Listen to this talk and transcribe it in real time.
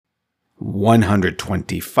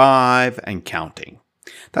125 and counting.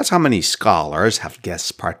 That's how many scholars have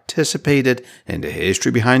guests participated in the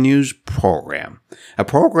History Behind News program, a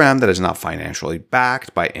program that is not financially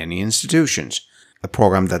backed by any institutions, a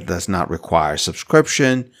program that does not require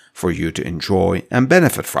subscription for you to enjoy and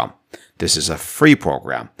benefit from. This is a free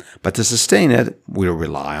program, but to sustain it, we'll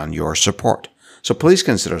rely on your support. So please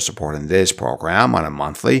consider supporting this program on a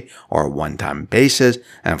monthly or one-time basis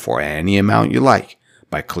and for any amount you like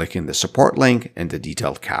by clicking the support link in the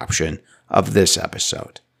detailed caption of this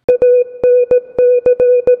episode.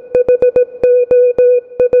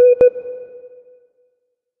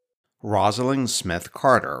 Rosalynn Smith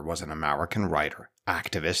Carter was an American writer,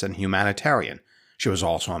 activist, and humanitarian. She was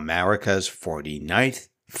also America's 49th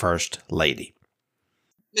First Lady.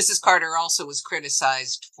 Mrs. Carter also was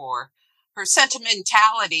criticized for her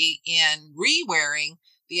sentimentality in re-wearing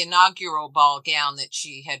the inaugural ball gown that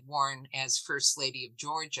she had worn as First Lady of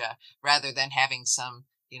Georgia, rather than having some,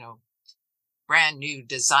 brand new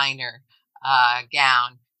designer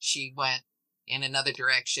gown. She went in another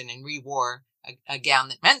direction and re-wore a gown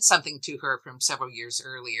that meant something to her from several years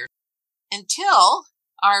earlier. Until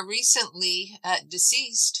our recently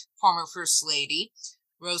deceased former First Lady,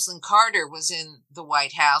 Rosalynn Carter, was in the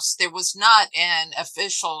White House, there was not an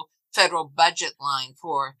official federal budget line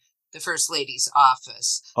for the First Lady's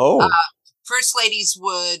office. First Ladies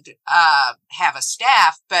would have a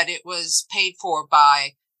staff, but it was paid for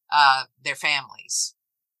by their families.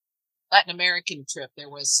 Latin American trip, there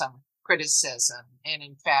was some criticism, and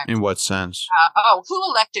in fact, in what sense? Who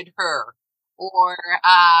elected her? Or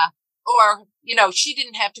she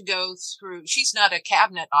didn't have to go through. She's not a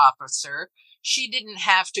cabinet officer. She didn't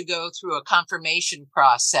have to go through a confirmation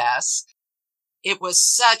process. It was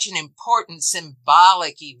such an important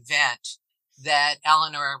symbolic event that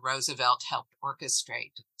Eleanor Roosevelt helped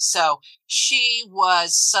orchestrate. So she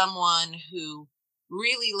was someone who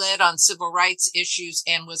really led on civil rights issues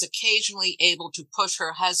and was occasionally able to push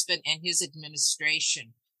her husband and his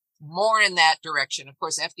administration more in that direction. Of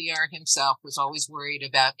course, FDR himself was always worried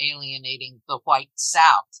about alienating the white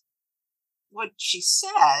South. What she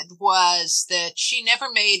said was that she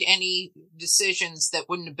never made any decisions that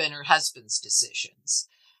wouldn't have been her husband's decisions,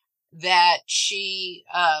 that she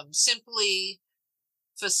simply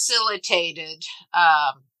facilitated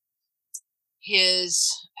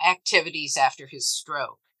his activities after his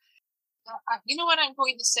stroke. You know what I'm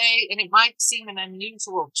going to say, and it might seem an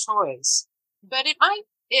unusual choice, but it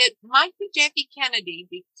might be Jackie Kennedy,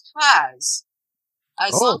 because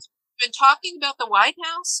as long as we've been talking about the White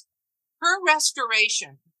House, her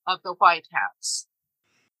restoration of the White House.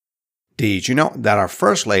 Did you know that our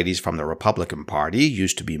first ladies from the Republican Party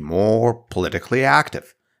used to be more politically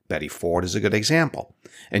active? Betty Ford is a good example.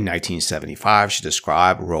 In 1975, she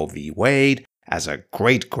described Roe v. Wade as a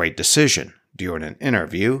great decision during an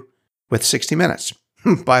interview with 60 Minutes.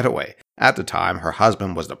 By the way, at the time, her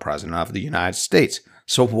husband was the President of the United States,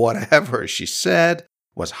 so whatever she said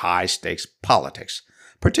was high-stakes politics,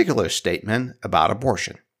 particularly a statement about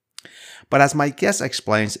abortion. But as my guest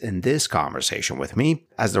explains in this conversation with me,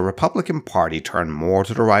 as the Republican Party turned more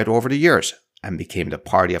to the right over the years and became the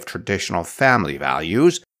party of traditional family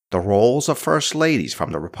values, the roles of First Ladies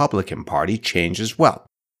from the Republican Party changed as well,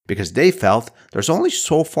 because they felt there's only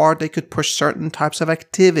so far they could push certain types of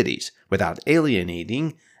activities without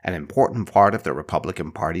alienating an important part of the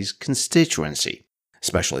Republican Party's constituency,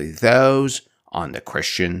 especially those on the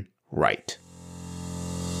Christian right.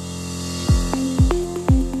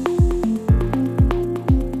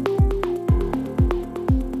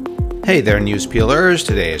 Hey there, News Peelers.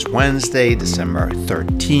 Today is Wednesday, December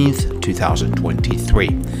 13th, 2023,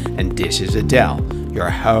 and this is Adele, your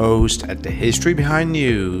host at the History Behind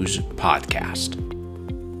News podcast.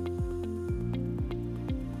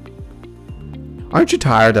 Aren't you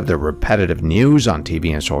tired of the repetitive news on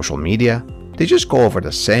TV and social media? They just go over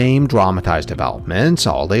the same dramatized developments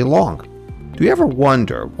all day long. Do you ever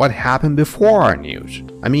wonder what happened before our news?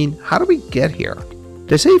 I mean, how did we get here?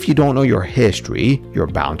 They say if you don't know your history, you're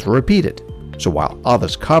bound to repeat it. So while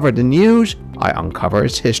others cover the news, I uncover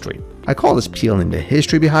its history. I call this peeling the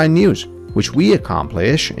history behind news, which we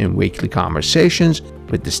accomplish in weekly conversations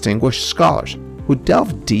with distinguished scholars who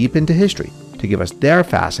delve deep into history to give us their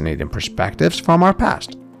fascinating perspectives from our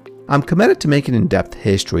past. I'm committed to making in-depth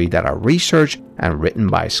history that are researched and written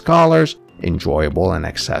by scholars, enjoyable and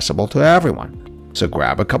accessible to everyone. So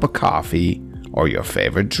grab a cup of coffee or your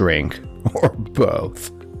favorite drink, or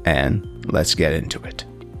both, and let's get into it.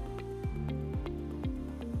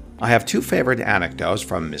 I have two favorite anecdotes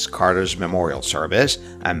from Miss Carter's memorial service,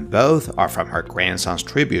 and both are from her grandson's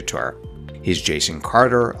tribute to her. He's Jason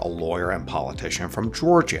Carter, a lawyer and politician from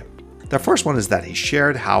Georgia. The first one is that he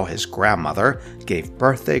shared how his grandmother gave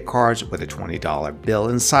birthday cards with a $20 bill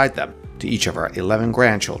inside them to each of her 11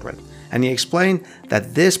 grandchildren, and he explained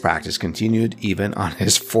that this practice continued even on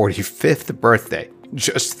his 45th birthday,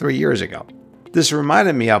 just 3 years ago. This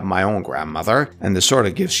reminded me of my own grandmother and the sort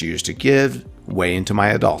of gifts she used to give way into my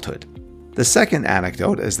adulthood. The second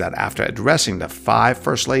anecdote is that after addressing the 5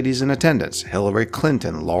 first ladies in attendance, Hillary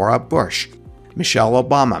Clinton, Laura Bush, Michelle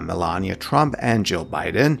Obama, Melania Trump, and Jill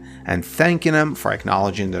Biden, and thanking them for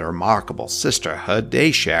acknowledging the remarkable sisterhood they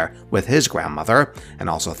share with his grandmother, and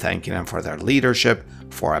also thanking them for their leadership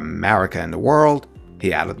for America and the world,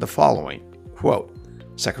 he added the following, quote,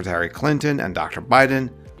 "Secretary Clinton and Dr. Biden,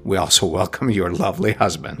 we also welcome your lovely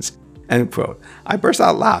husbands." End quote. I burst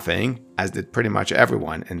out laughing, as did pretty much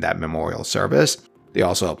everyone in that memorial service. They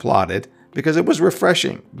also applauded because it was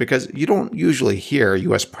refreshing, because you don't usually hear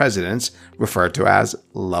U.S. presidents referred to as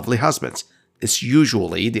lovely husbands. It's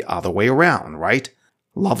usually the other way around, right?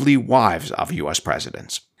 Lovely wives of U.S.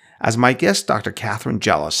 presidents. As my guest Dr. Catherine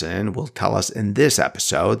Jellison will tell us in this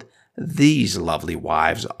episode, these lovely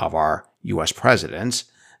wives of our U.S. presidents,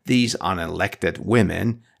 these unelected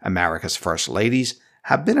women, America's first ladies,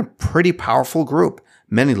 have been a pretty powerful group,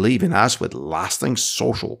 many leaving us with lasting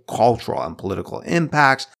social, cultural, and political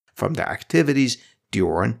impacts from their activities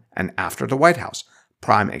during and after the White House,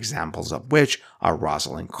 prime examples of which are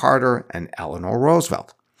Rosalynn Carter and Eleanor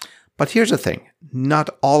Roosevelt. But here's the thing, not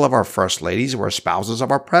all of our first ladies were spouses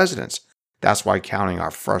of our presidents. That's why counting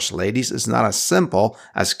our first ladies is not as simple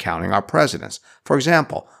as counting our presidents. For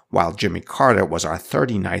example, while Jimmy Carter was our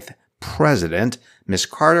 39th president, Miss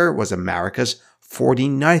Carter was America's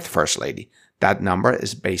 49th first lady. That number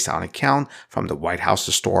is based on a count from the White House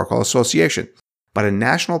Historical Association, but a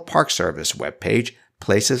National Park Service webpage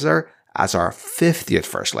places her as our 50th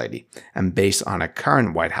First Lady, and based on a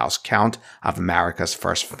current White House count of America's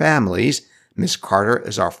first families, Miss Carter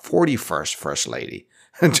is our 41st First Lady.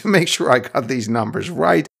 And to make sure I got these numbers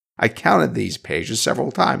right, I counted these pages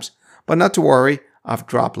several times. But not to worry, I've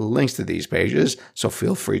dropped links to these pages, so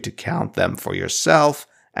feel free to count them for yourself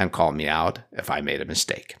and call me out if I made a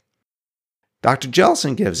mistake. Dr.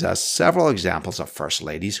 Jellison gives us several examples of first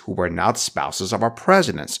ladies who were not spouses of our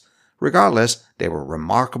presidents. Regardless, they were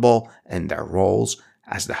remarkable in their roles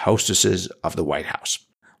as the hostesses of the White House.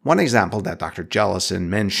 One example that Dr. Jellison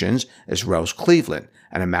mentions is Rose Cleveland,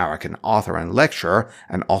 an American author and lecturer,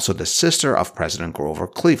 and also the sister of President Grover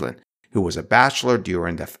Cleveland, who was a bachelor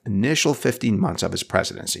during the initial 15 months of his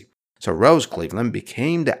presidency. So Rose Cleveland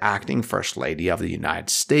became the acting First Lady of the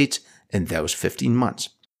United States in those 15 months.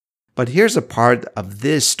 But here's a part of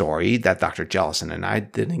this story that Dr. Jellison and I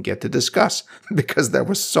didn't get to discuss because there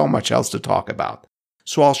was so much else to talk about.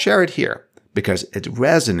 So I'll share it here because it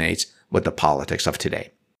resonates with the politics of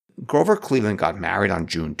today. Grover Cleveland got married on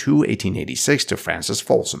June 2, 1886 to Frances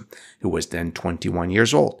Folsom, who was then 21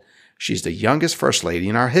 years old. She's the youngest First Lady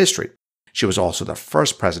in our history. She was also the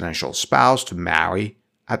first presidential spouse to marry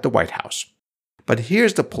at the White House. But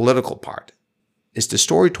here's the political part. Is the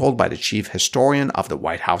story told by the chief historian of the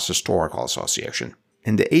White House Historical Association.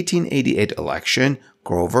 In the 1888 election,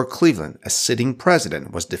 Grover Cleveland, a sitting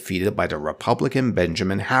president, was defeated by the Republican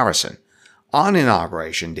Benjamin Harrison. On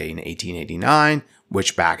Inauguration Day in 1889,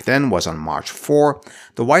 which back then was on March 4,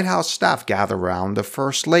 the White House staff gathered around the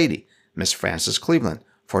First Lady, Miss Frances Cleveland,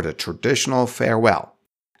 for the traditional farewell.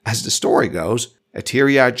 As the story goes, a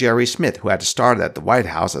teary-eyed Jerry Smith, who had started at the White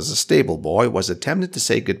House as a stable boy, was attempting to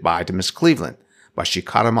say goodbye to Miss Cleveland, but she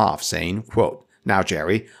cut him off, saying, quote, "Now,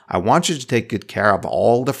 Jerry, I want you to take good care of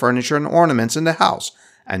all the furniture and ornaments in the house,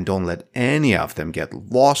 and don't let any of them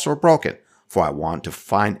get lost or broken, for I want to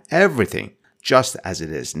find everything just as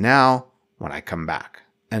it is now when I come back."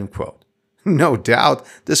 End quote. No doubt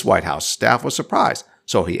this White House staff was surprised,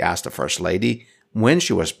 so he asked the First Lady when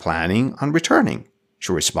she was planning on returning.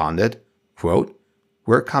 She responded, quote,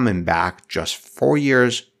 "We're coming back just 4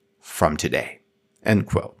 years from today." End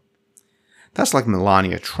quote. That's like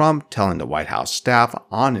Melania Trump telling the White House staff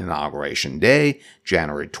on Inauguration Day,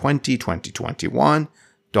 January 20, 2021,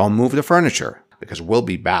 "Don't move the furniture because we'll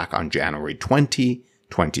be back on January 20,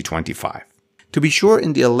 2025. To be sure,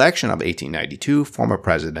 in the election of 1892, former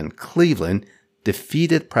President Cleveland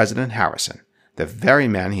defeated President Harrison, the very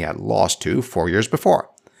man he had lost to 4 years before.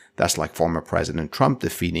 That's like former President Trump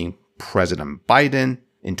defeating President Biden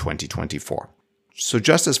in 2024. So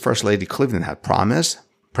just as First Lady Cleveland had promised,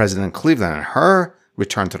 President Cleveland and her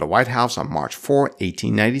returned to the White House on March 4,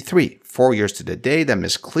 1893, 4 years to the day that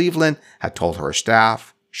Miss Cleveland had told her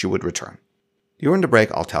staff she would return. During the break,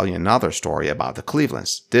 I'll tell you another story about the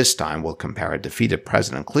Clevelands. This time, we'll compare a defeated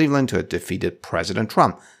President Cleveland to a defeated President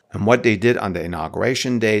Trump, and what they did on the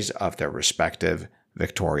inauguration days of their respective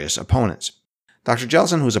victorious opponents. Dr.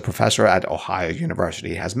 Jellison, who's a professor at Ohio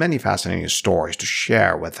University, has many fascinating stories to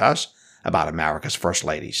share with us about America's first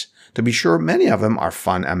ladies. To be sure, many of them are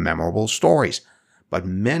fun and memorable stories, but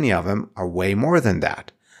many of them are way more than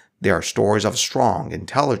that. They are stories of strong,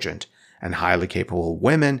 intelligent, and highly capable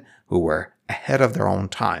women who were ahead of their own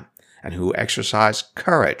time and who exercised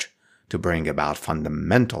courage to bring about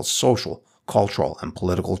fundamental social, cultural, and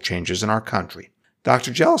political changes in our country.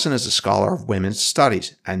 Dr. Jellison is a scholar of women's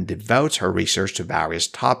studies and devotes her research to various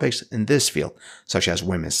topics in this field, such as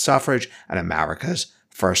women's suffrage and America's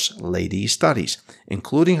First Lady studies,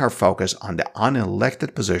 including her focus on the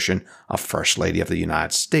unelected position of First Lady of the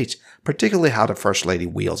United States, particularly how the First Lady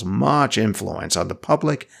wields much influence on the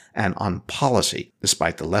public and on policy,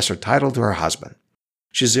 despite the lesser title to her husband.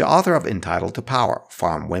 She's the author of Entitled to Power,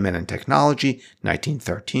 Farm Women and Technology,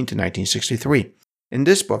 1913 to 1963. In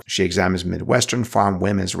this book, she examines Midwestern farm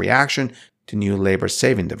women's reaction to new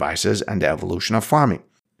labor-saving devices and the evolution of farming.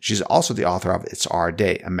 She's also the author of It's Our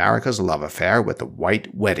Day, America's Love Affair with the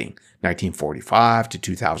White Wedding, 1945 to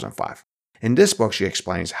 2005. In this book, she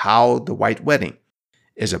explains how the White Wedding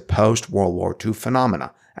is a post-World War II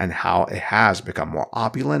phenomena and how it has become more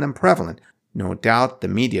opulent and prevalent. No doubt the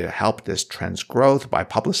media helped this trend's growth by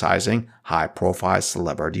publicizing high-profile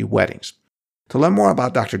celebrity weddings. To learn more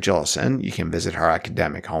about Dr. Jellison, you can visit her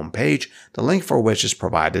academic homepage, the link for which is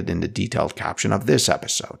provided in the detailed caption of this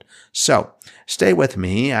episode. So, stay with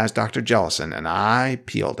me as Dr. Jellison and I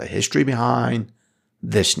peel the history behind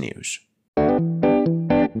this news. I'm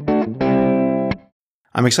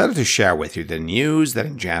excited to share with you the news that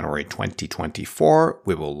in January 2024,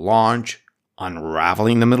 we will launch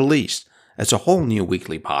Unraveling the Middle East. It's a whole new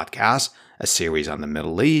weekly podcast, a series on the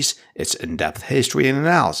Middle East, its in-depth history and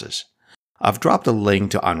analysis. I've dropped a link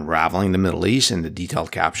to Unraveling the Middle East in the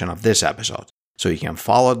detailed caption of this episode, so you can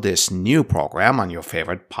follow this new program on your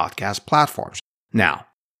favorite podcast platforms. Now,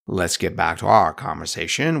 let's get back to our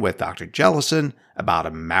conversation with Dr. Jellison about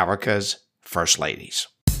America's First Ladies.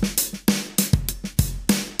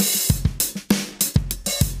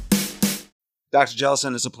 Dr.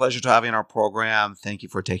 Jellison, it's a pleasure to have you on our program. Thank you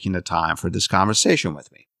for taking the time for this conversation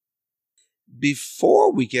with me.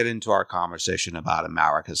 Before we get into our conversation about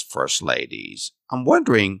America's First Ladies, I'm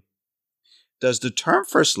wondering, does the term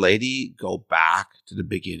First Lady go back to the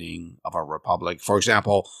beginning of our republic? For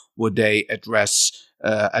example, would they address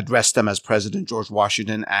them as President George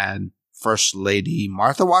Washington and First Lady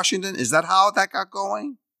Martha Washington? Is that how that got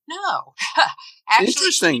going? No. Actually,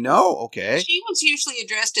 interesting. No, okay. She was usually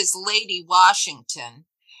addressed as Lady Washington.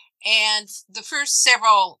 And the first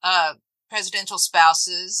several presidential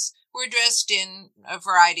spouses were addressed in a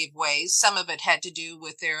variety of ways. Some of it had to do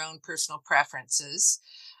with their own personal preferences.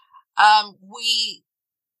 We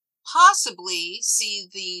possibly see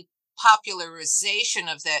the popularization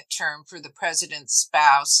of that term for the president's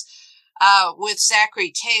spouse with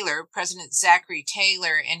Zachary Taylor, President Zachary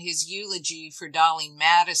Taylor, and his eulogy for Darling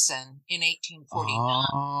Madison in 1849.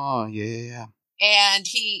 Oh, yeah. And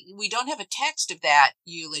we don't have a text of that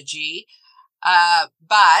eulogy,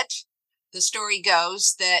 but the story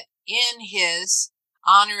goes that in his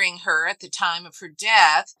honoring her at the time of her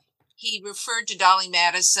death, he referred to Darling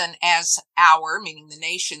Madison as meaning the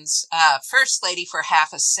nation's, first lady for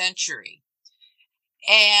half a century.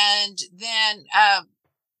 And then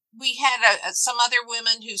we had some other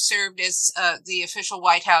women who served as the official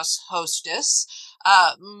White House hostess,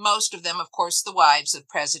 most of them, of course, the wives of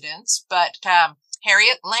presidents, but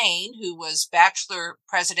Harriet Lane, who was Bachelor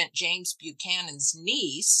President James Buchanan's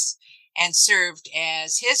niece and served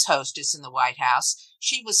as his hostess in the White House,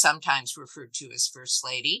 she was sometimes referred to as First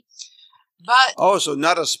Lady. But so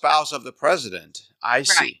not a spouse of the president. I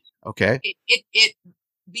see. Right. Okay. It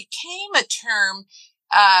became a term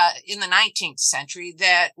in the 19th century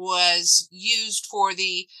that was used for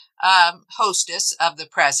the hostess of the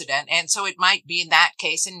president. And so it might be in that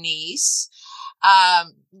case a niece.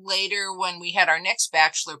 Later, when we had our next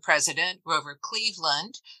bachelor president, Grover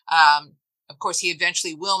Cleveland, of course, he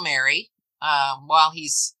eventually will marry while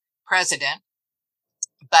he's president.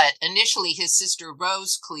 But initially, his sister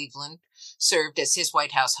Rose Cleveland served as his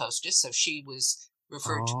White House hostess, so she was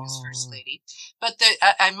referred to as First Lady. But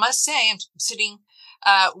I must say, I'm sitting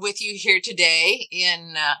with you here today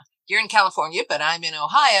you're in California, but I'm in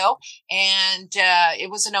Ohio, and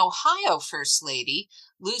it was an Ohio First Lady,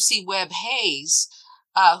 Lucy Webb Hayes,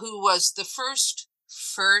 who was the first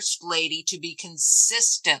lady to be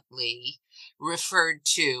consistently referred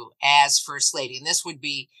to as First Lady. And this would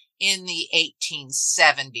be in the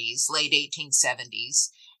 1870s, late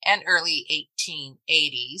 1870s and early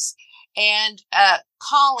 1880s. And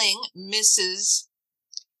calling Mrs.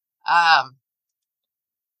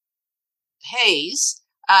 Hayes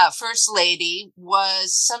First Lady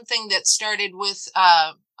was something that started with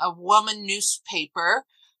a woman newspaper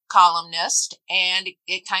columnist, and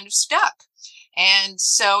it kind of stuck. And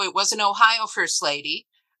so it was an Ohio First Lady,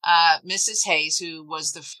 Mrs. Hayes, who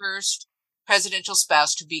was the first presidential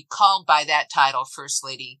spouse to be called by that title, First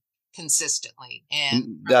Lady, consistently. And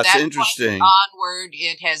from That's that interesting. point onward,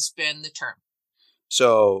 it has been the term.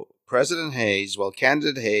 So President Hayes,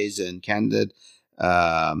 candidate Hayes and candidate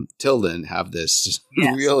Tilden have this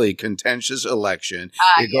really contentious election.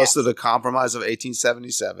 It goes to the Compromise of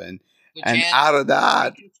 1877. And out of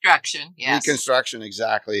that, Reconstruction,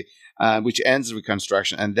 exactly, which ends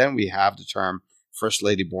Reconstruction. And then we have the term First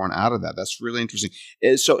Lady born out of that. That's really interesting.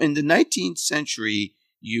 So in the 19th century,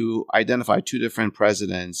 you identify two different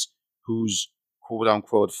presidents whose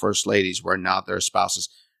quote-unquote First Ladies were not their spouses.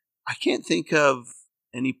 I can't think of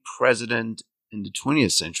any president in the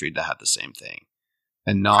 20th century that had the same thing.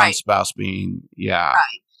 And non-spouse being,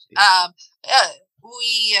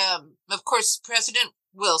 of course, President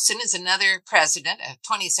Wilson is another president, a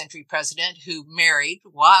 20th century president who married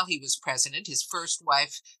while he was president. His first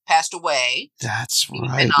wife passed away. That's right. He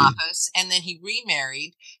was in office, and then he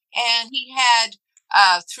remarried, and he had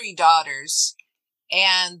 3 daughters,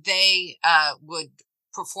 and they would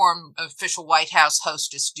perform official White House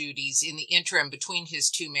hostess duties in the interim between his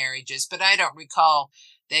 2 marriages. But I don't recall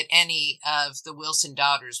that any of the Wilson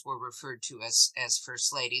daughters were referred to as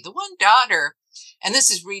First Lady. The one daughter, and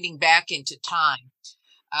this is reading back into time,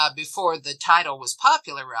 before the title was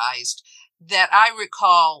popularized, that I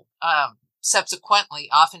recall subsequently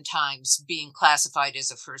oftentimes being classified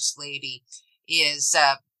as a First Lady is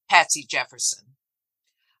Patsy Jefferson,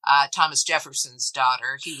 Thomas Jefferson's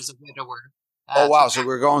daughter. He was a widower. Oh, wow. So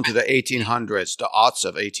we're going to the 1800s, the aughts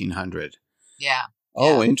of 1800. Yeah.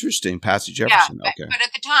 Oh, interesting. Patsy Jefferson. Yeah, okay. But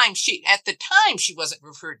at the time she wasn't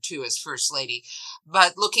referred to as First Lady.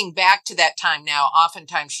 But looking back to that time now,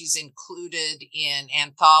 oftentimes she's included in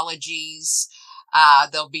anthologies.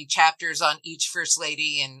 There'll be chapters on each First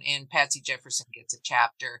Lady, and Patsy Jefferson gets a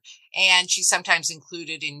chapter. And she's sometimes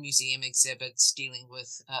included in museum exhibits dealing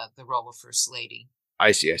with the role of First Lady.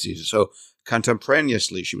 I see. So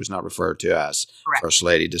contemporaneously, she was not referred to as First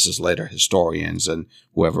Lady. This is later historians and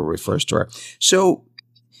whoever refers to her. So,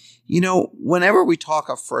 whenever we talk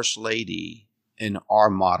of First Lady in our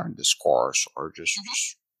modern discourse or just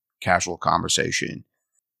casual conversation,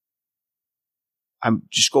 I'm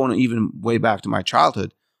just going even way back to my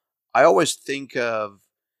childhood. I always think of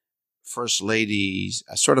First Ladies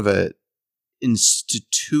as sort of a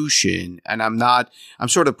institution, and I'm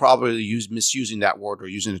sort of probably misusing that word or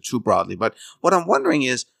using it too broadly, but what I'm wondering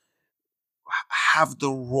is, have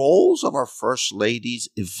the roles of our First Ladies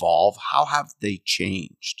evolved? How have they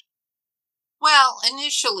changed? Well,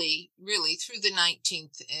 initially, really through the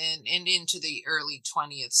 19th and into the early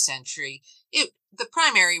 20th century, the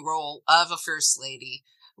primary role of a First Lady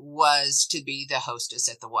was to be the hostess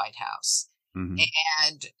at the White House. Mm-hmm.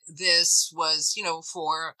 And this was,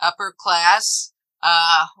 for upper class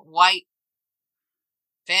white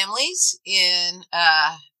families in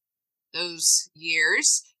those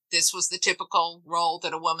years. This was the typical role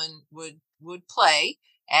that a woman would play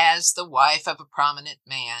as the wife of a prominent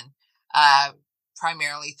man,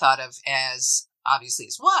 primarily thought of as obviously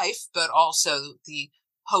his wife, but also the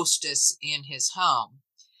hostess in his home.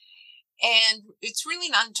 And it's really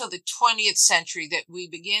not until the 20th century that we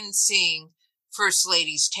begin seeing First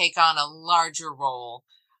Ladies take on a larger role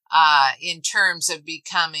in terms of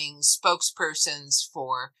becoming spokespersons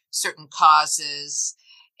for certain causes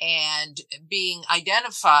and being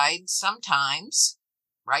identified sometimes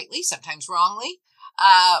rightly, sometimes wrongly,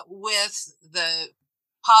 with the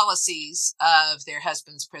policies of their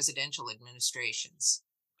husband's presidential administrations.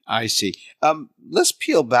 I see. Let's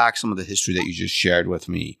peel back some of the history that you just shared with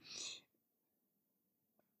me.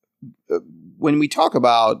 When we talk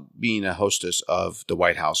about being a hostess of the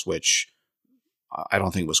White House, which I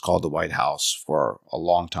don't think was called the White House for a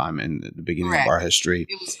long time in the beginning of our history.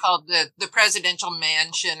 It was called the Presidential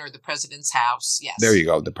Mansion or the President's House, yes. There you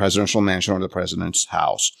go, the Presidential Mansion or the President's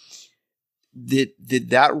House. Did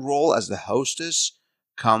that role as the hostess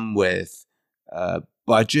come with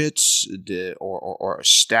budgets or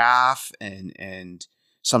staff and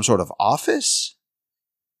some sort of office?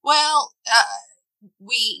 Well,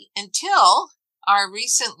 until our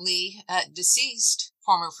recently deceased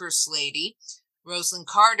former First Lady, Rosalynn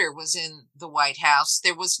Carter, was in the White House,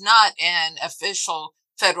 there was not an official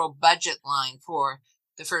federal budget line for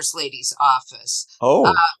the First Lady's office.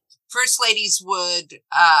 Oh. first ladies would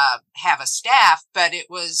have a staff, but it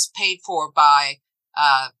was paid for by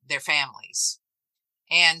their families.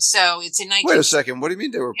 And so it's in 19... Wait a second. What do you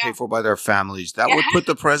mean they were paid for by their families? That would put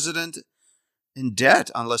the president in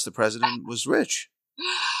debt unless the president was rich.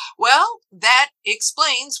 Well, that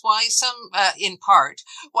explains why in part,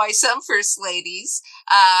 why some first ladies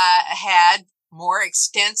had more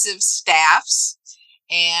extensive staffs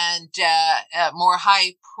and more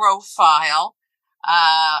high profile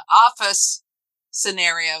office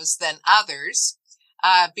scenarios than others.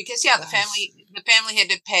 Because the family had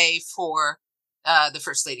to pay for the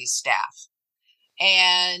first lady's staff.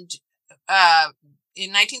 And in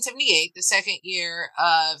 1978, the second year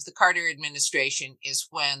of the Carter administration, is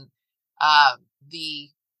when the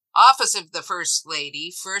office of the First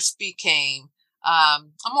Lady first became a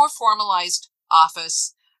more formalized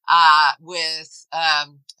office with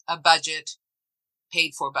a budget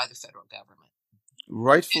paid for by the federal government.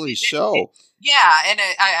 Rightfully so. Yeah, and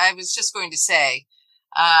I was just going to say,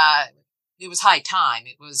 it was high time.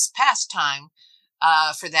 It was past time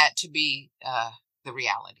for that to be the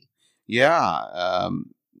reality. Yeah.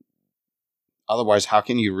 Otherwise, how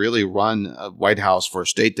can you really run a White House for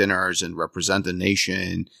state dinners and represent the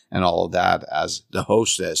nation and all of that as the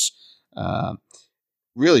hostess?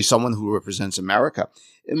 Really, someone who represents America.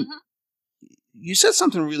 Mm-hmm. You said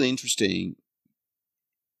something really interesting.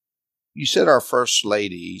 You said our first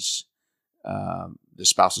ladies, the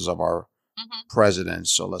spouses of our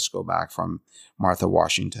presidents. So let's go back from Martha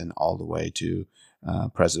Washington all the way to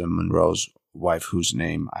President Monroe's wife, whose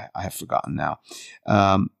name I have forgotten now,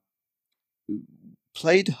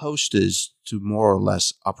 played hostess to more or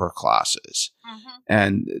less upper classes. Mm-hmm.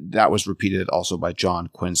 And that was repeated also by John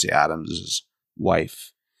Quincy Adams'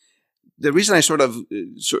 wife. The reason I sort of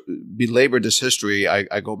belabor this history,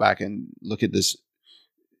 I go back and look at this,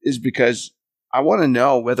 is because I want to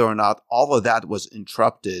know whether or not all of that was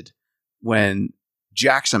interrupted when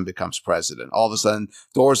Jackson becomes president. All of a sudden,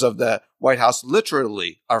 doors of the White House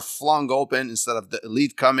literally are flung open. Instead of the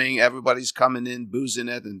elite coming, everybody's coming in, boozing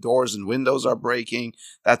it, and doors and windows are breaking.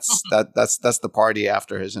 That's the party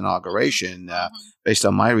after his inauguration, based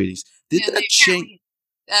on my readings. Did that change?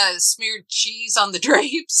 Smeared cheese on the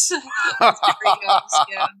drapes.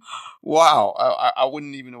 Yeah. Wow, I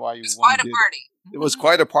wouldn't even know why you. It was quite a party. It was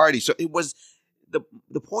quite a party. So it was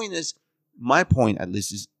the point is, my point at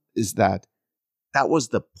least is that was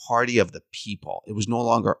the party of the people. It was no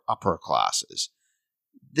longer upper classes.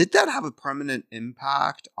 Did that have a permanent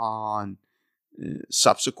impact on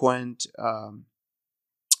subsequent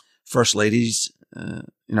first ladies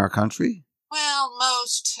in our country? Well,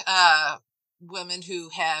 most women who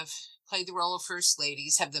have played the role of first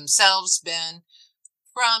ladies have themselves been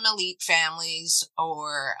from elite families,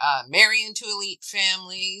 or marry into elite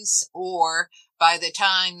families, or by the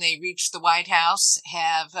time they reach the White House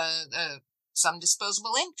have some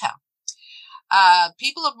disposable income.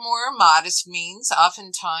 People of more modest means,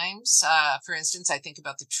 oftentimes, for instance, I think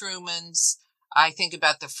about the Trumans, I think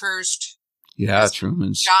about the first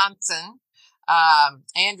Trumans. Johnson,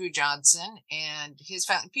 Andrew Johnson and his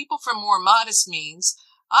family. People from more modest means,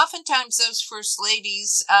 oftentimes those first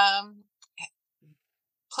ladies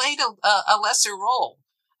played a lesser role,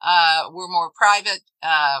 were more private,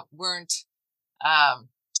 weren't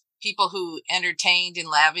people who entertained in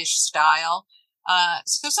lavish style.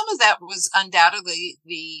 So some of that was undoubtedly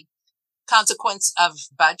the consequence of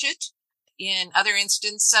budget. In other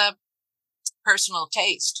instances, personal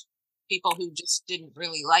taste. People who just didn't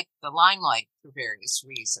really like the limelight for various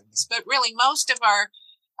reasons. But really, most of our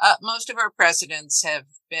presidents have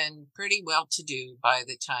been pretty well-to-do by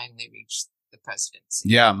the time they reach the presidency.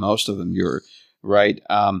 Yeah, most of them. You're right.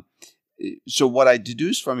 So what I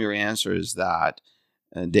deduce from your answer is that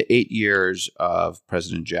the 8 years of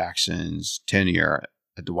President Jackson's tenure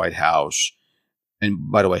at the White House,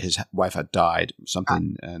 and by the way, his wife had died,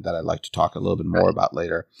 something that I'd like to talk a little bit more about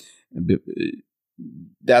later.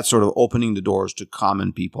 That sort of opening the doors to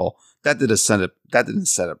common people, that didn't set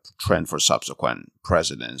a trend for subsequent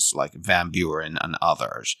presidents like Van Buren and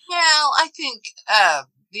others. Well, I think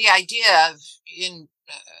the idea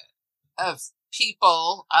of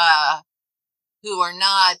people who are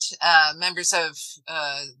not members of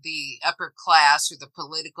the upper class or the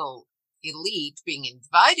political elite being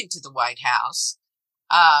invited to the White House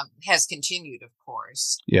has continued, of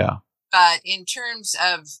course. Yeah. But in terms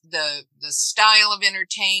of the style of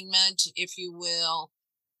entertainment, if you will,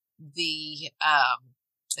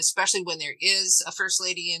 especially when there is a first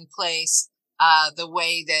lady in place, the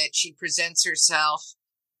way that she presents herself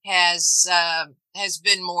has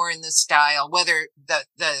been more in the style, whether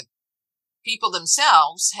the people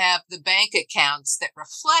themselves have the bank accounts that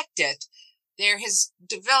reflect it, there has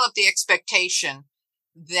developed the expectation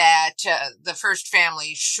that the first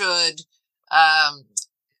family should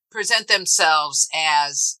present themselves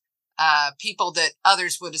as people that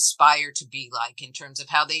others would aspire to be like in terms of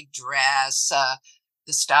how they dress,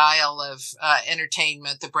 the style of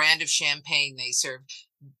entertainment, the brand of champagne they serve.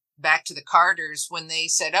 Back to the Carters, when they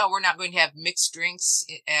said, oh, we're not going to have mixed drinks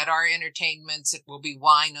at our entertainments, it will be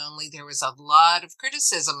wine only. There was a lot of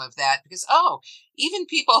criticism of that because, even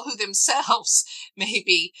people who themselves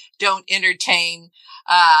maybe don't entertain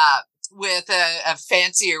with a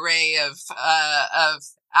fancy array of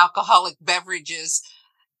alcoholic beverages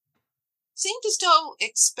seem to still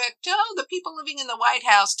expect, the people living in the White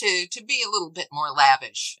House to be a little bit more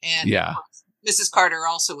lavish. And Yeah. Mrs. Carter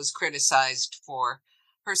also was criticized for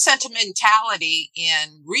her sentimentality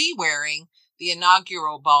in re-wearing the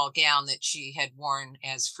inaugural ball gown that she had worn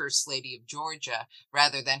as First Lady of Georgia,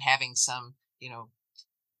 rather than having some,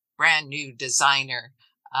 brand new designer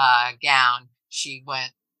gown. She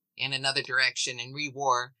went in another direction and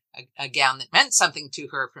re-wore a gown that meant something to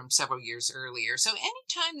her from several years earlier. So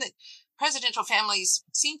anytime that presidential families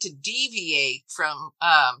seem to deviate from,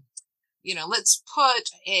 let's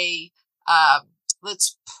put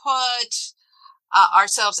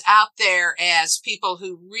ourselves out there as people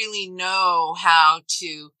who really know how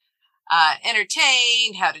to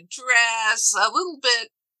entertain, how to dress a little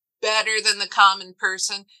bit better than the common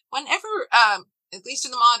person. Whenever, at least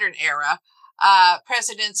in the modern era,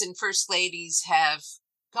 presidents and first ladies have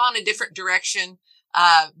gone a different direction,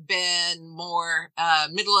 been more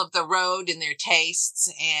middle of the road in their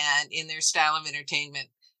tastes and in their style of entertainment,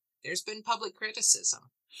 there's been public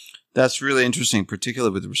criticism. That's really interesting,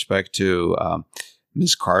 particularly with respect to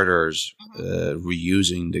Ms. Carter's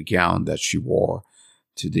reusing the gown that she wore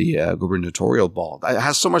to the gubernatorial ball. It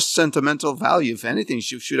has so much sentimental value. If anything,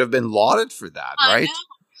 she should have been lauded for that, right? Know.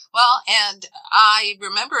 Well, and I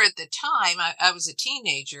remember at the time, I was a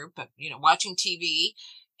teenager, but, watching TV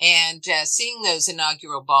and seeing those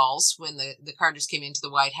inaugural balls when the Carters came into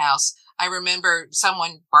the White House. I remember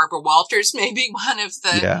Barbara Walters, maybe one of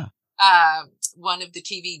the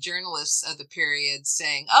TV journalists of the period,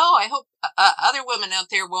 saying, I hope other women out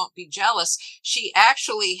there won't be jealous. She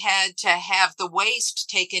actually had to have the waist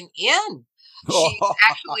taken in. She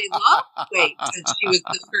actually lost weight since she was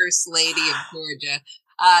the First Lady of Georgia.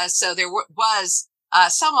 So there was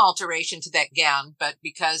some alteration to that gown, but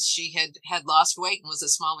because she had lost weight and was a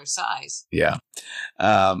smaller size. Yeah.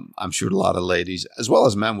 I'm sure a lot of ladies, as well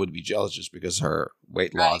as men, would be jealous just because her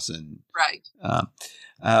weight loss. Right.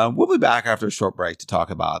 We'll be back after a short break to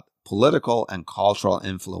talk about political and cultural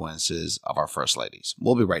influences of our first ladies.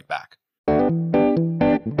 We'll be right back.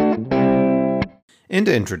 In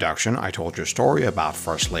the introduction, I told you a story about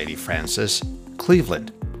First Lady Frances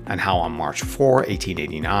Cleveland and how on March 4,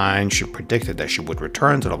 1889, she predicted that she would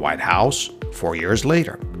return to the White House 4 years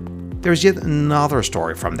later. There's yet another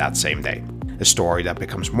story from that same day, a story that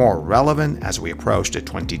becomes more relevant as we approach the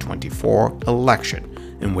 2024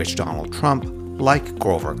 election, in which Donald Trump, like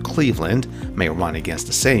Grover Cleveland, may run against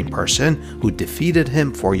the same person who defeated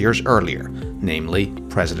him 4 years earlier, namely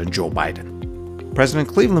President Joe Biden. President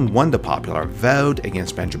Cleveland won the popular vote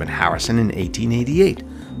against Benjamin Harrison in 1888,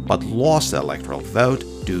 but lost the electoral vote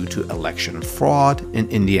due to election fraud in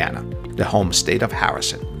Indiana, the home state of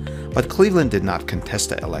Harrison. But Cleveland did not contest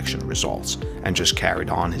the election results and just carried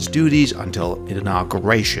on his duties until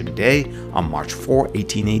Inauguration Day on March 4,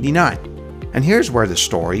 1889. And here's where the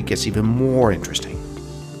story gets even more interesting.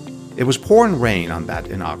 It was pouring rain on that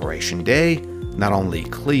Inauguration Day. Not only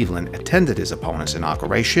Cleveland attended his opponent's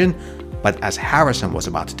inauguration, but as Harrison was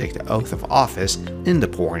about to take the oath of office in the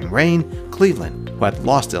pouring rain, Cleveland, who had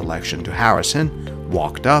lost the election to Harrison,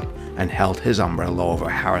 walked up and held his umbrella over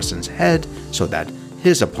Harrison's head so that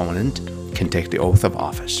his opponent can take the oath of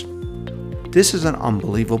office. This is an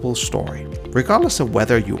unbelievable story. Regardless of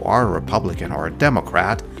whether you are a Republican or a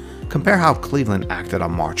Democrat, compare how Cleveland acted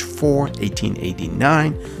on March 4,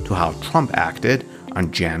 1889 to how Trump acted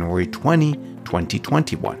on January 20,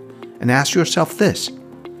 2021, and ask yourself this: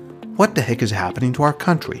 what the heck is happening to our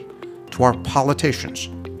country, to our politicians,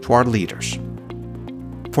 to our leaders?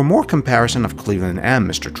 For more comparison of Cleveland and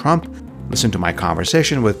Mr. Trump, listen to my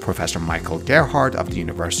conversation with Professor Michael Gerhardt of the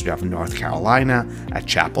University of North Carolina at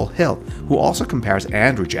Chapel Hill, who also compares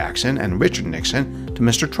Andrew Jackson and Richard Nixon to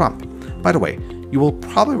Mr. Trump. By the way, you will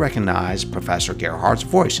probably recognize Professor Gerhardt's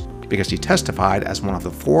voice because he testified as one of the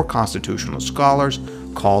 4 constitutional scholars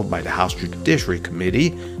called by the House Judiciary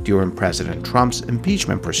Committee during President Trump's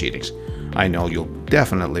impeachment proceedings. I know you'll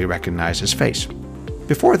definitely recognize his face.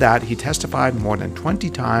 Before that, he testified more than 20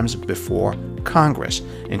 times before Congress,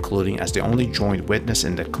 including as the only joint witness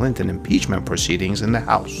in the Clinton impeachment proceedings in the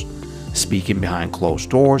House, speaking behind closed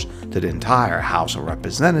doors to the entire House of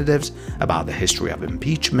Representatives about the history of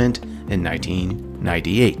impeachment in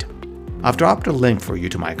 1998. I've dropped a link for you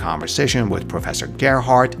to my conversation with Professor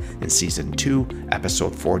Gerhardt in Season 2,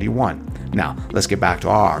 Episode 41. Now, let's get back to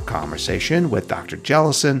our conversation with Dr.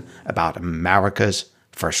 Jellison about America's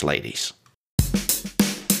First Ladies.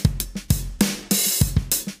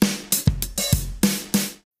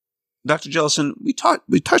 Dr. Jellison, we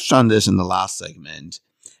touched on this in the last segment.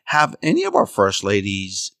 Have any of our First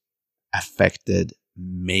Ladies affected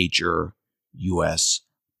major U.S.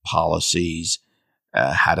 policies,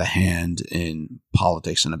 had a hand in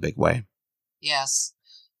politics in a big way? Yes.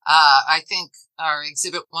 I think our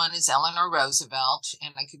Exhibit 1 is Eleanor Roosevelt,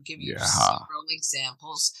 and I could give you several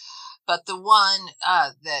examples. But the one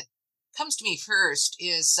that comes to me first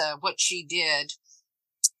is what she did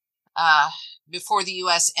before the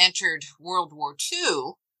U.S. entered World War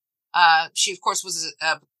II. She, of course, was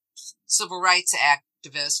a civil rights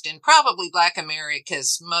activist and probably Black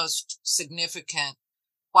America's most significant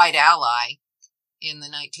white ally in the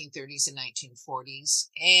 1930s and 1940s.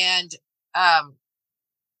 And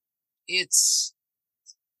it's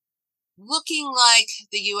looking like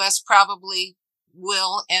the U.S. probably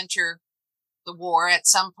will enter the war at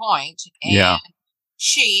some point. And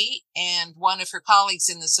she and one of her colleagues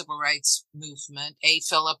in the civil rights movement, A.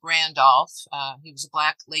 Philip Randolph, he was a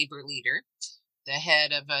Black labor leader, the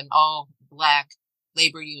head of an all-Black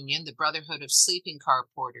labor union, the Brotherhood of Sleeping Car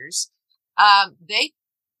Porters. They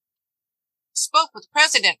spoke with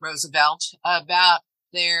President Roosevelt about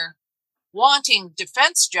their wanting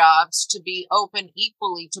defense jobs to be open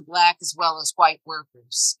equally to Black as well as white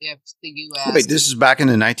workers if the U.S. Wait, this is back in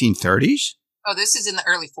the 1930s? Oh, this is in the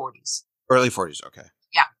early 40s. Early 40s, okay.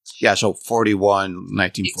 Yeah. Yeah, so 41,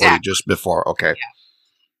 1940, exactly. Just before, okay.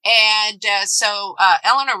 Yeah. And so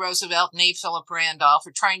Eleanor Roosevelt and A. Philip Randolph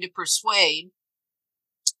are trying to persuade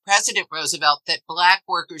President Roosevelt that Black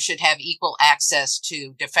workers should have equal access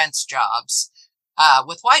to defense jobs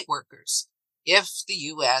with white workers if the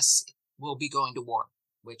U.S. will be going to war,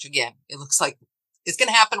 which, again, it looks like it's going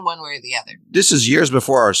to happen one way or the other. This is years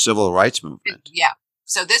before our civil rights movement. Yeah.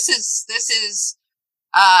 So this is this is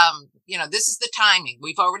the timing.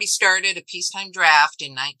 We've already started a peacetime draft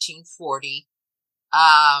in 1940.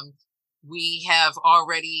 We have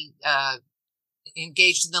already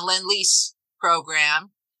engaged in the Lend-Lease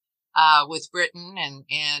program with Britain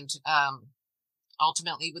and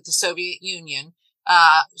ultimately with the Soviet Union.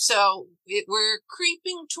 So we're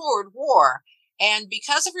creeping toward war. And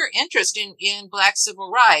because of her interest in Black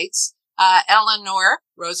civil rights, Eleanor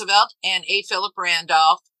Roosevelt and A. Philip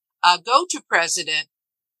Randolph go to President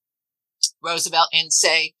Roosevelt and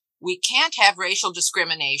say, we can't have racial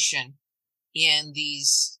discrimination in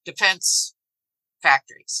these defense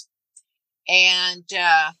factories. And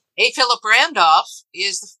A. Philip Randolph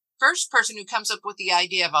is the first person who comes up with the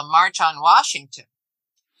idea of a march on Washington,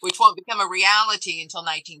 which won't become a reality until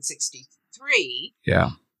 1963.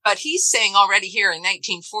 Yeah. But he's saying already here in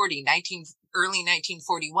early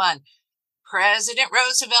 1941, President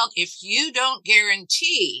Roosevelt, if you don't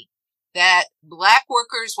guarantee that Black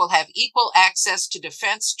workers will have equal access to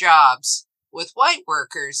defense jobs with white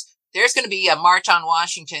workers, there's going to be a march on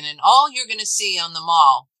Washington, and all you're going to see on the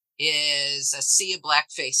mall is a sea of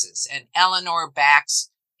Black faces. And Eleanor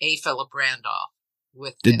backs A. Philip Randolph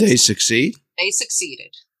with this. Did they succeed? They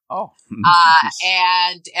succeeded. Oh.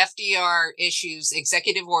 And FDR issues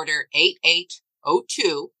Executive Order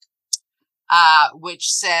 8802,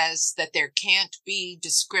 which says that there can't be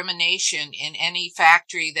discrimination in any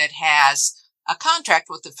factory that has a contract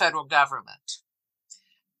with the federal government.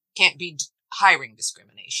 Can't be hiring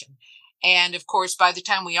discrimination. And of course, by the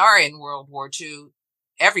time we are in World War II,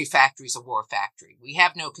 every factory is a war factory. We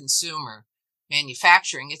have no consumer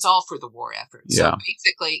manufacturing. It's all for the war effort. Yeah. So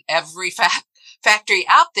basically, every factory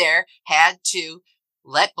out there had to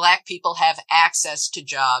let Black people have access to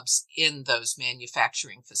jobs in those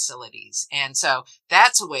manufacturing facilities. And so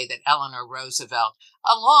that's a way that Eleanor Roosevelt,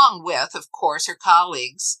 along with, of course, her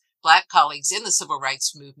colleagues, Black colleagues in the civil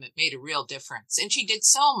rights movement, made a real difference. And she did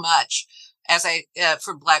so much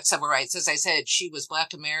for Black civil rights. As I said, she was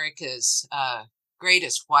Black America's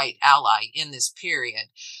greatest white ally in this period.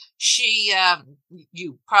 She,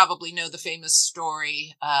 you probably know the famous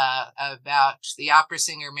story about the opera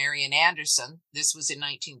singer Marian Anderson. This was in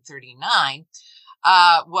 1939,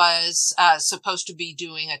 was supposed to be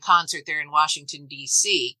doing a concert there in Washington,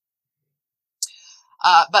 D.C.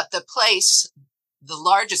 But the place, the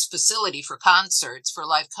largest facility for concerts, for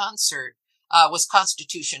live concert, was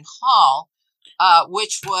Constitution Hall,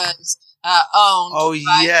 which was owned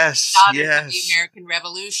by yes, Daughters of the yes. American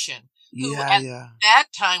Revolution, who Yeah, at yeah. that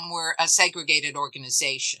time were a segregated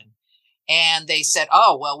organization. And they said,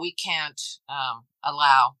 oh, well, we can't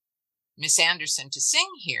allow Miss Anderson to sing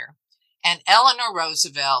here. And Eleanor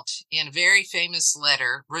Roosevelt, in a very famous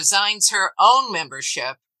letter, resigns her own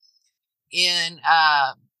membership in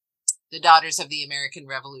the Daughters of the American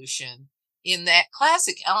Revolution in that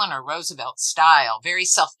classic Eleanor Roosevelt style, very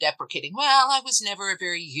self-deprecating. Well, I was never a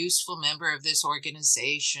very useful member of this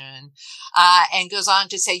organization, and goes on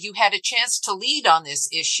to say, you had a chance to lead on this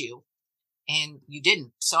issue, and you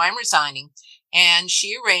didn't, so I'm resigning. And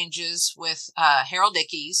she arranges with Harold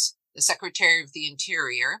Ickes, the Secretary of the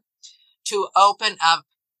Interior, to open up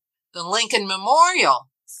the Lincoln Memorial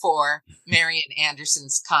for Marian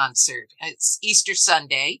Anderson's concert. It's Easter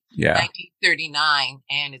Sunday, 1939,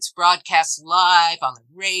 and it's broadcast live on the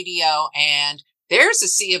radio. And there's a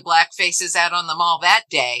sea of black faces out on the mall that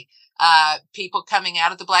day. People coming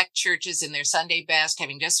out of the black churches in their Sunday best,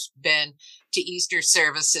 having just been to Easter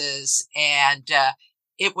services. And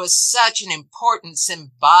it was such an important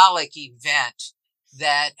symbolic event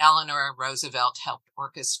that Eleanor Roosevelt helped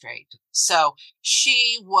orchestrate. So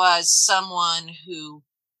she was someone who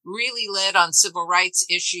really led on civil rights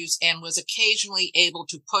issues and was occasionally able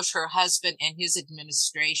to push her husband and his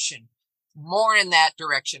administration more in that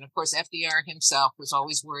direction. Of course, FDR himself was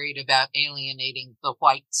always worried about alienating the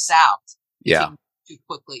white South if he moved too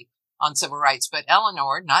quickly on civil rights. But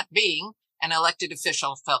Eleanor, not being an elected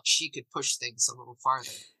official, felt she could push things a little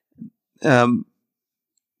farther.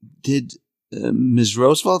 Did Ms.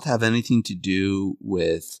 Roosevelt have anything to do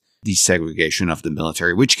with desegregation of the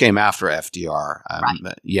military, which came after FDR?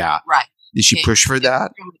 Right. Yeah. Right. Did she push for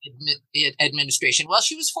that? Administration. Well,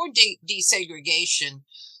 she was for desegregation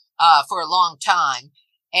for a long time.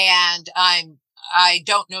 And I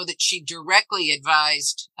don't know that she directly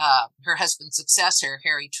advised her husband's successor,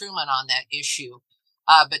 Harry Truman, on that issue.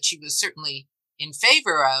 But she was certainly in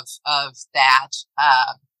favor of that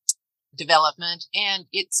development. And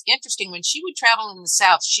it's interesting, when she would travel in the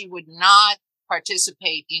South, she would not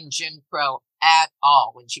participate in Jim Crow at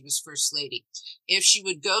all when she was First Lady. If she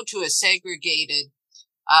would go to a segregated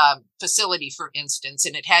facility, for instance,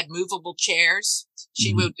 and it had movable chairs,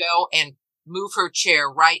 she would go and move her chair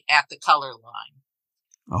right at the color line.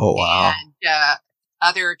 Oh, wow. And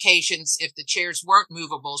other occasions, if the chairs weren't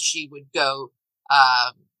movable, she would go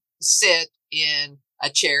sit in a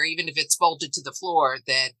chair, even if it's bolted to the floor,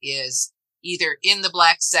 that is either in the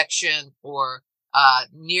black section or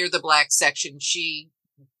near the black section. She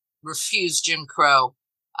refused Jim Crow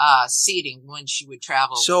seating when she would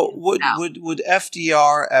travel. So would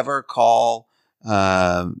FDR ever call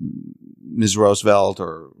Ms. Roosevelt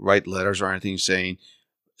or write letters or anything saying,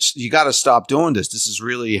 you got to stop doing this. This is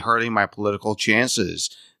really hurting my political chances.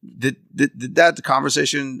 Did that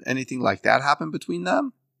conversation, anything like that happen between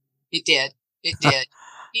them? It did. It did.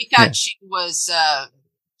 He thought she was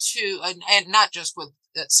and not just with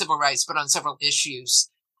civil rights, but on several issues,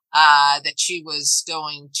 that she was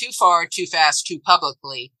going too far, too fast, too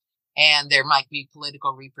publicly, and there might be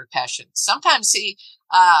political repercussions. Sometimes he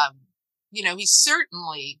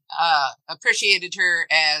certainly appreciated her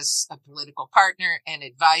as a political partner and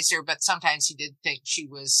advisor, but sometimes he did think she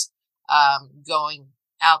was going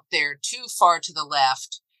out there too far to the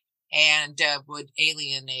left and would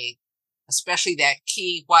alienate, especially that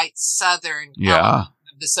key white Southern element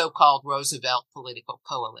of the so-called Roosevelt political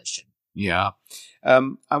coalition. Yeah.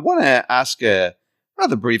 I want to ask a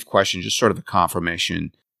rather brief question, just sort of a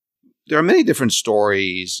confirmation. There are many different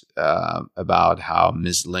stories about how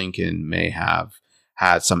Ms. Lincoln may have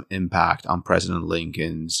had some impact on President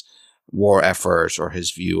Lincoln's war efforts or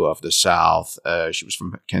his view of the South. She was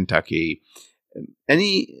from Kentucky.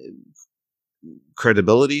 Any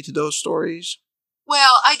credibility to those stories?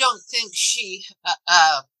 Well, I don't think she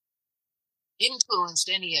influenced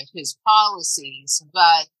any of his policies,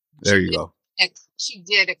 but there you go. She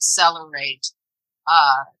did accelerate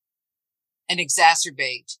and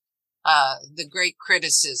exacerbate the great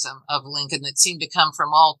criticism of Lincoln that seemed to come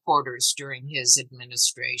from all quarters during his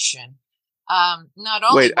administration. Not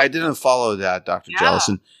only Wait, I didn't follow that, Dr.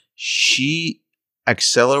 Jellison. She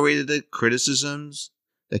accelerated the criticisms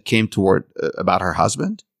that came toward about her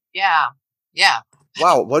husband? Yeah.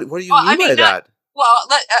 Wow, what do you mean by that? Well,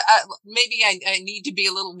 maybe I need to be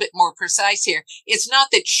a little bit more precise here. It's not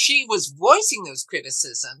that she was voicing those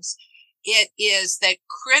criticisms. It is that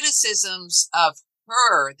criticisms of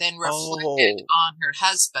her then reflected on her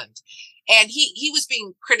husband. And he was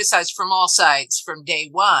being criticized from all sides from day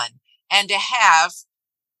one. And to have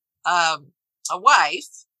a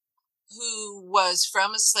wife who was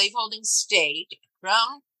from a slaveholding state,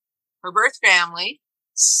 from her birth family,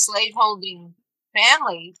 slaveholding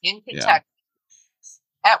family in Kentucky.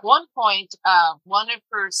 At one point, one of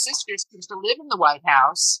her sisters came to live in the White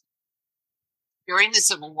House during the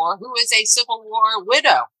Civil War, who is a Civil War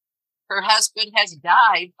widow. Her husband has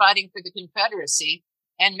died fighting for the Confederacy.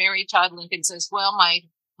 And Mary Todd Lincoln says, well, my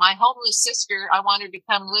homeless sister, I want her to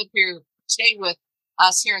come live here, stay with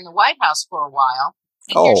us here in the White House for a while.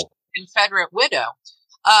 And here's a Confederate widow.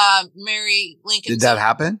 Mary Lincoln. Did that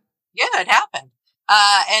happen? Yeah, it happened.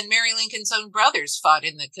 And Mary Lincoln's own brothers fought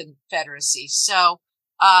in the Confederacy. So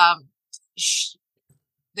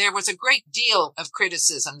there was a great deal of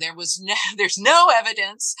criticism. There's no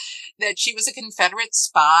evidence that she was a Confederate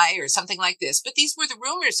spy or something like this, but these were the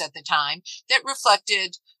rumors at the time that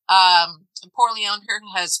reflected poorly on her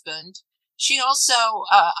husband. She also,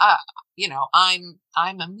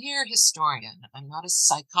 I'm a mere historian. I'm not a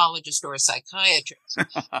psychologist or a psychiatrist.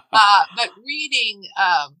 But reading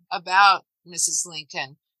about Mrs.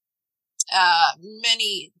 Lincoln,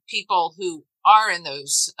 many people who are in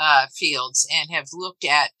those fields and have looked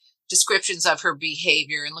at descriptions of her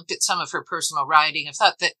behavior and looked at some of her personal writing have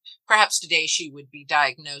thought that perhaps today she would be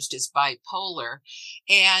diagnosed as bipolar.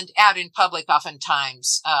 And out in public,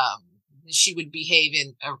 oftentimes, she would behave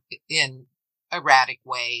in erratic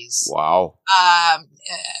ways. Wow.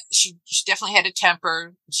 She definitely had a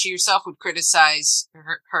temper. She herself would criticize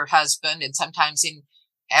her husband, and sometimes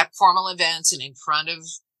at formal events and in front of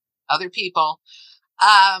other people.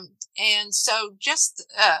 And so just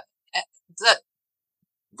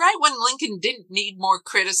right when Lincoln didn't need more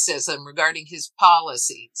criticism regarding his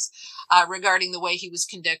policies, regarding the way he was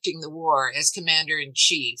conducting the war as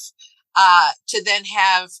commander-in-chief, to then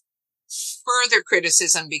have further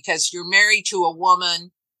criticism because you're married to a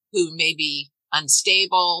woman who may be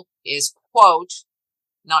unstable, is, quote,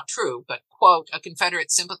 not true, but, quote, a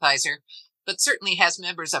Confederate sympathizer, but certainly has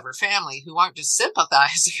members of her family who aren't just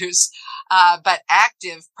sympathizers, but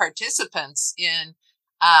active participants in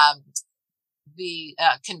the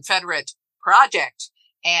Confederate project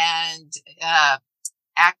and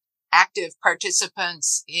active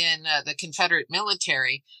participants in the Confederate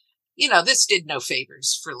military. This did no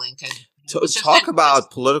favors for Lincoln. Talk about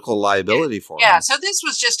political liability for him. Yeah, so this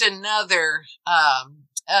was just another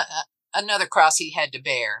cross he had to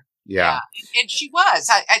bear. Yeah. And she was.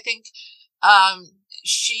 I think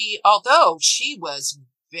although she was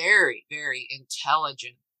very, very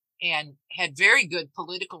intelligent and had very good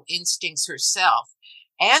political instincts herself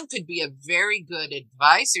and could be a very good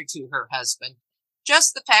advisor to her husband,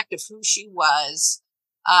 just the fact of who she was,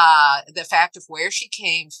 the fact of where she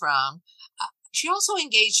came from. She also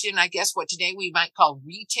engaged in, I guess, what today we might call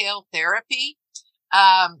retail therapy.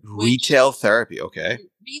 Retail therapy, okay.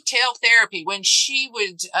 Retail therapy, when she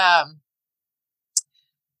would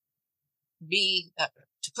be,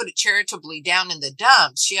 to put it charitably, down in the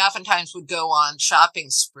dumps, she oftentimes would go on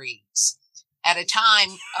shopping sprees at a time,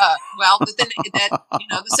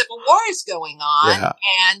 the Civil War is going on,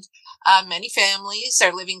 and many families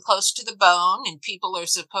are living close to the bone, and people are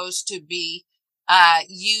supposed to be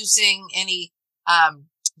using any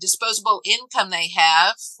disposable income they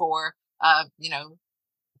have for,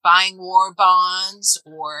 buying war bonds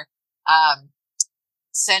or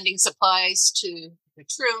sending supplies to the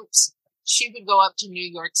troops. She would go up to New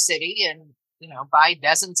York City and, buy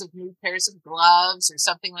dozens of new pairs of gloves or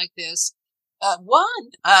something like this.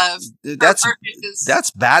 One of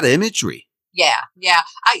that's bad imagery. Yeah.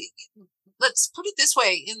 Let's put it this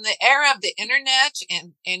way. In the era of the internet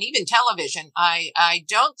and even television, I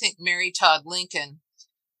don't think Mary Todd Lincoln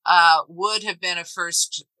would have been a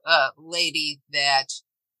first lady that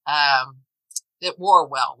wore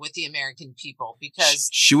well with the American people, because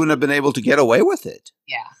she wouldn't have been able to get away with it.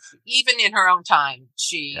 Yeah. Even in her own time,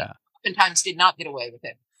 she oftentimes did not get away with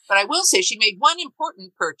it. But I will say she made one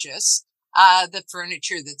important purchase, the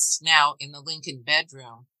furniture that's now in the Lincoln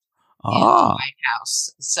bedroom in the White House.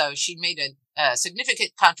 So she made a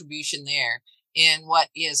significant contribution there in what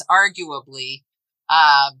is arguably,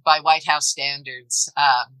 by White House standards,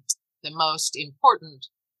 the most important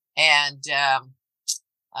and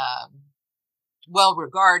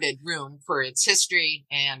well-regarded room for its history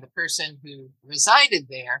and the person who resided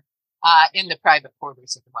there in the private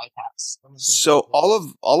quarters of the White House. So all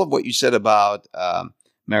of what you said about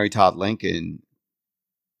Mary Todd Lincoln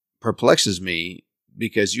perplexes me,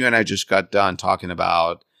 because you and I just got done talking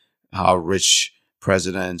about how rich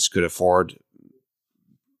presidents could afford,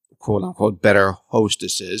 quote unquote, better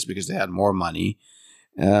hostesses because they had more money.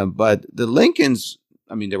 But the Lincolns,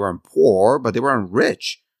 they weren't poor, but they weren't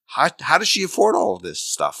rich. How does she afford all of this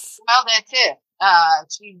stuff? Well, that's it.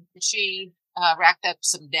 she racked up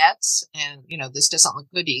some debts, and this doesn't look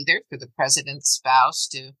good either for the president's spouse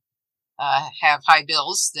to have high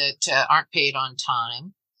bills that aren't paid on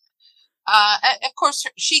time. Of course,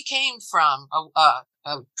 she came from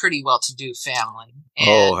a pretty well-to-do family.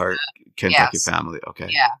 And, her Kentucky family. Okay.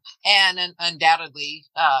 Yeah. And undoubtedly,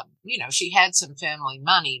 she had some family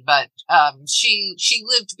money, but she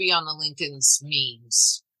lived beyond the Lincoln's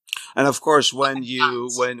means. And of course, when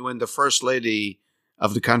the first lady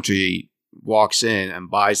of the country walks in and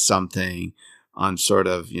buys something on sort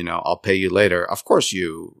of, I'll pay you later, of course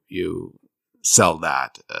you sell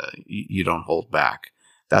that. You don't hold back.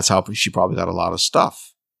 That's how she probably got a lot of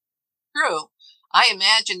stuff. True. I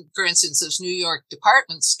imagine, for instance, those New York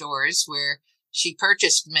department stores where she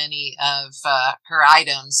purchased many of her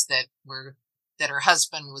items that her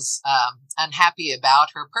husband was unhappy about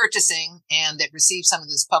her purchasing and that received some of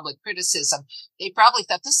this public criticism. They probably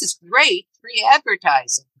thought, this is great, free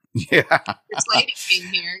advertising. Yeah. This lady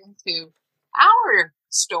came here to our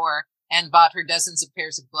store and bought her dozens of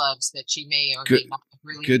pairs of gloves that she may or may not have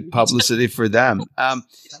really good used. publicity for them.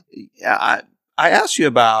 I asked you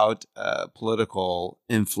about political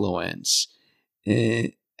influence,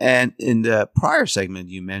 and in the prior segment,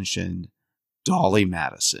 you mentioned Dolly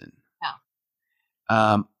Madison.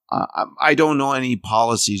 Yeah. I don't know any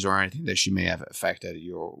policies or anything that she may have affected.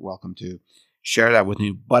 You're welcome to share that with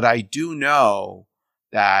me, but I do know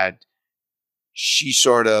that she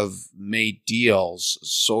sort of made deals,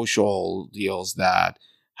 social deals that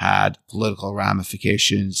had political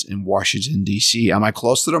ramifications in Washington, D.C. Am I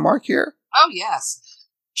close to the mark here? Oh, yes.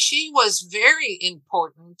 She was very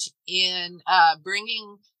important in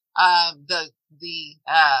bringing the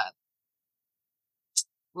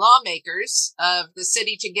lawmakers of the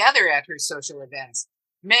city together at her social events.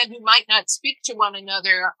 Men who might not speak to one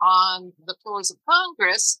another on the floors of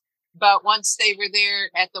Congress, but once they were there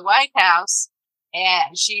at the White House,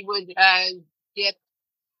 and she would get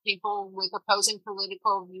people with opposing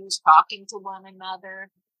political views talking to one another.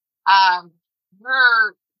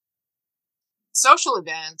 Her social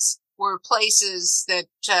events were places that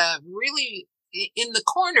really, in the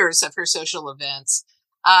corners of her social events,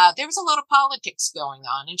 there was a lot of politics going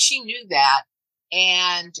on, and she knew that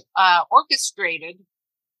and orchestrated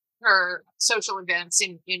her social events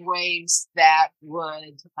in ways that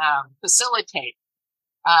would facilitate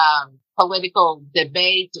political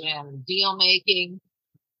debate and deal making.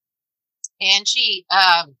 And she,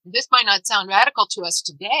 this might not sound radical to us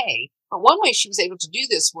today, but one way she was able to do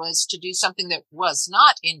this was to do something that was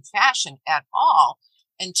not in fashion at all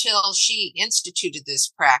until she instituted this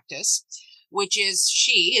practice, which is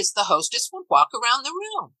she, as the hostess, would walk around the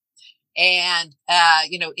room and,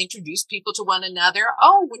 introduce people to one another.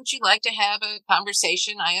 Oh, wouldn't you like to have a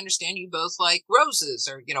conversation? I understand you both like roses,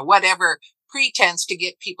 or, whatever pretense to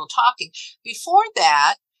get people talking. Before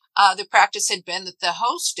that, the practice had been that the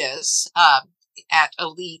hostess at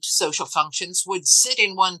elite social functions would sit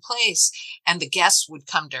in one place and the guests would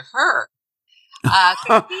come to her.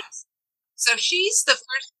 So she's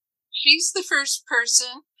the first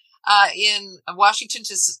person in Washington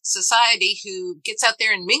society who gets out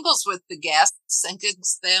there and mingles with the guests and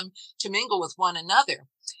gets them to mingle with one another.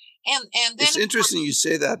 And then it's interesting you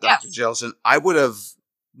say that, Dr. Jelson. I would have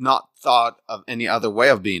not thought of any other way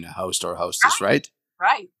of being a host or hostess, right?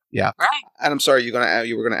 Right. Yeah. Right. And I'm sorry, you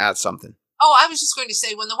were gonna add something. Oh, I was just going to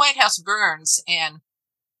say, when the White House burns and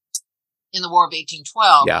in the War of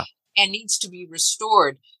 1812 and needs to be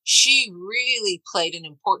restored, she really played an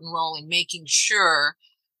important role in making sure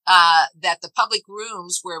that the public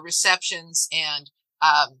rooms where receptions and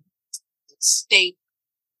state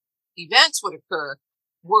events would occur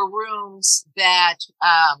were rooms that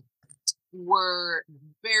were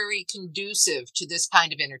very conducive to this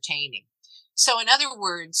kind of entertaining. So in other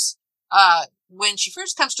words, when she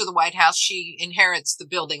first comes to the White House, she inherits the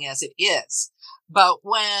building as it is. But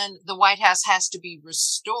when the White House has to be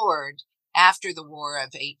restored after the War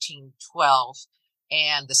of 1812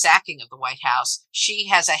 and the sacking of the White House, she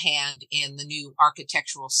has a hand in the new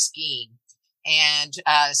architectural scheme, and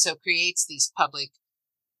so creates these public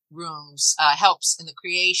rooms, helps in the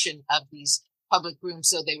creation of these public rooms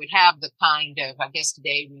so they would have the kind of, I guess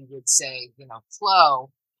today we would say,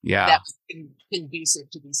 flow. Yeah. That was conducive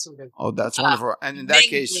to these sort of. Oh, that's wonderful. And in that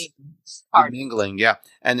case, mingling, yeah.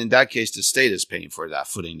 And in that case, the state is paying for that,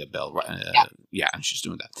 footing the bill. Right? Yeah, and she's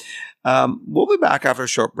doing that. We'll be back after a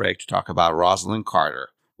short break to talk about Rosalynn Carter.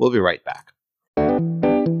 We'll be right back.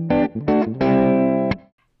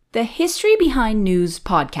 The History Behind News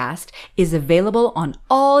podcast is available on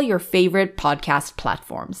all your favorite podcast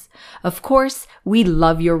platforms. Of course, we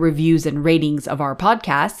love your reviews and ratings of our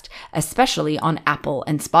podcast, especially on Apple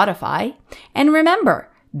and Spotify. And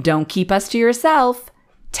remember, don't keep us to yourself.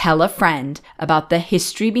 Tell a friend about the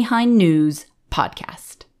History Behind News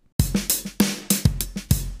podcast.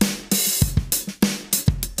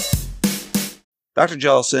 Dr.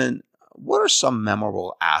 Jellison, what are some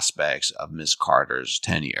memorable aspects of Ms. Carter's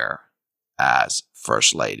tenure as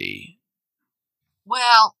First Lady?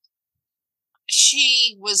 Well,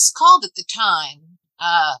 she was called at the time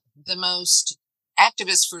the most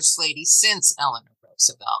activist First Lady since Eleanor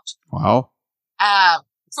Roosevelt. Wow.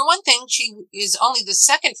 For one thing, she is only the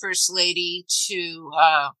second First Lady to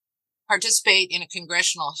participate in a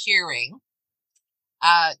congressional hearing.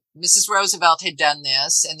 Mrs. Roosevelt had done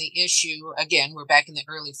this, and the issue, again, we're back in the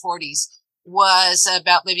early 40s, was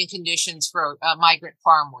about living conditions for migrant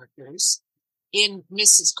farm workers. In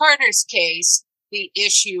Mrs. Carter's case, the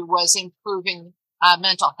issue was improving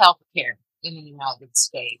mental health care in the United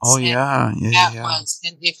States. Oh, yeah. That was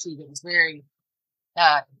an issue that was very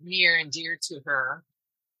near and dear to her.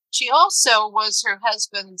 She also was her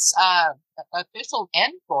husband's official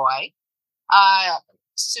envoy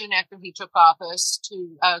soon after he took office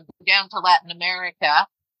to go down to Latin America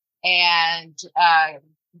and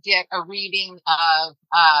get a reading of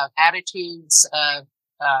attitudes of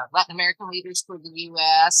Latin American leaders for the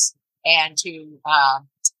U.S. and to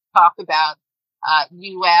talk about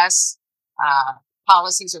U.S.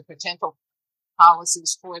 Policies or potential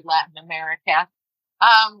policies for Latin America.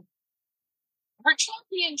 Her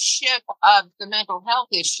championship of the mental health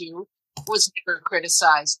issue was never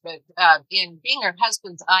criticized, but in being her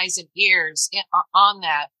husband's eyes and ears on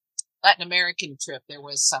that Latin American trip, there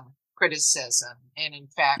was some criticism. And in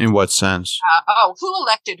fact, in what sense? Who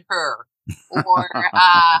elected her? Or,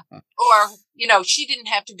 she didn't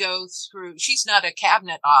have to go through, she's not a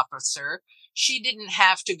cabinet officer. She didn't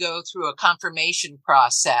have to go through a confirmation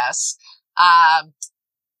process.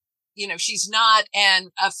 She's not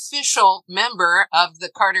an official member of the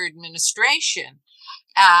Carter administration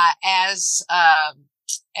as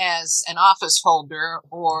an office holder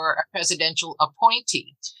or a presidential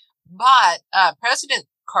appointee. But President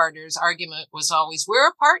Carter's argument was always, we're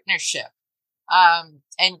a partnership.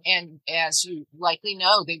 And as you likely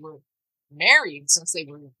know, they were married since they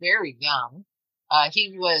were very young.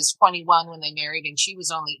 He was 21 when they married and she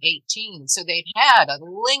was only 18. So they'd had a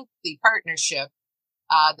lengthy partnership.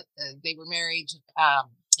 They were married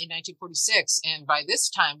in 1946. And by this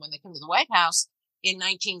time, when they came to the White House in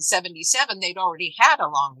 1977, they'd already had a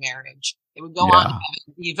long marriage. They would go on to have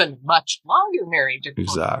an even much longer marriage.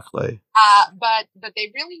 Exactly. But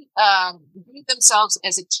they really viewed themselves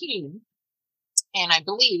as a team. And I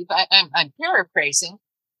believe, I'm paraphrasing,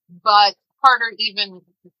 but Carter even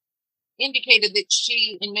indicated that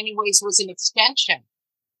she, in many ways, was an extension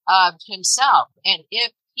of himself. And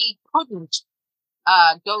if he couldn't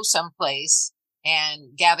go someplace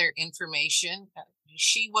and gather information,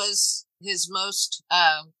 she was his most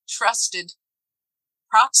trusted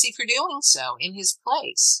proxy for doing so in his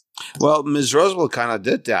place. Well, Ms. Roosevelt kind of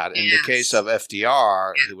did that. In the case of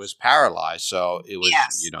FDR, he was paralyzed, so it was,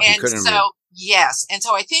 he couldn't. Yes. And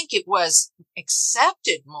so I think it was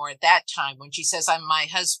accepted more at that time when she says, I'm my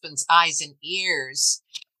husband's eyes and ears,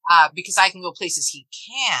 because I can go places he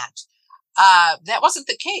can't. That wasn't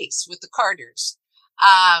the case with the Carters.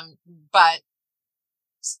 But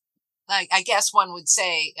I guess one would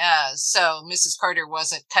say, so Mrs. Carter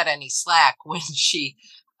wasn't cut any slack when she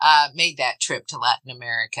made that trip to Latin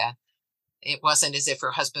America. It wasn't as if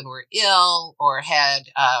her husband were ill or had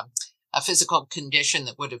a physical condition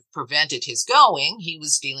that would have prevented his going. He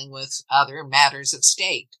was dealing with other matters of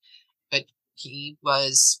state. But he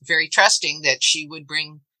was very trusting that she would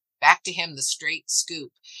bring back to him the straight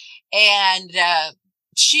scoop. And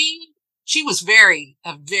she was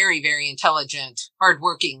a very, very intelligent,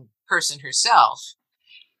 hardworking person herself,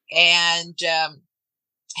 and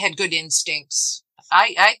had good instincts.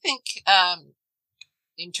 I think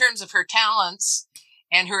in terms of her talents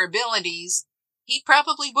and her abilities, he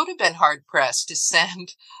probably would have been hard-pressed to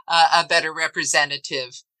send a better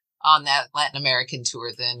representative on that Latin American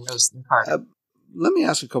tour than Rosalynn Carter. Let me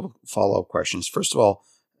ask a couple follow-up questions. First of all,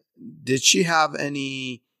 did she have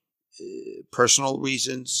any personal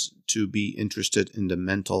reasons to be interested in the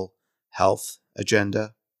mental health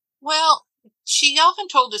agenda? Well, she often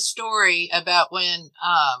told a story about when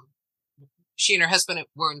she and her husband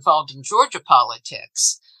were involved in Georgia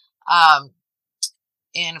politics.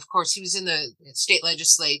 And of course, he was in the state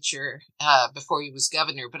legislature before he was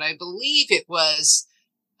governor. But I believe it was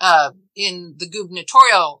in the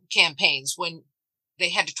gubernatorial campaigns when they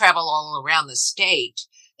had to travel all around the state.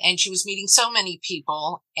 And she was meeting so many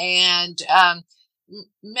people and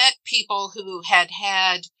met people who had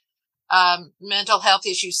mental health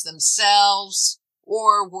issues themselves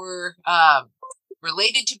or were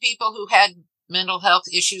related to people who had mental health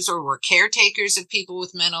issues or were caretakers of people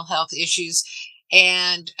with mental health issues.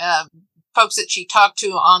 And folks that she talked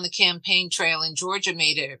to on the campaign trail in Georgia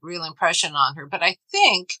made a real impression on her. But I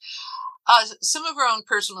think some of her own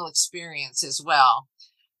personal experience as well.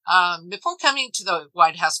 Before coming to the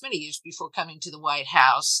White House, many years before coming to the White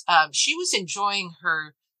House, she was enjoying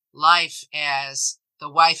her life as the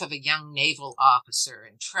wife of a young naval officer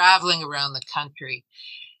and traveling around the country,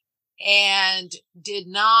 and did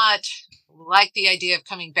not like the idea of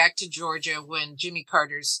coming back to Georgia when Jimmy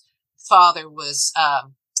Carter's father was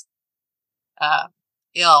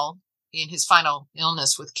ill in his final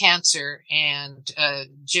illness with cancer. And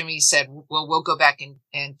Jimmy said, well, we'll go back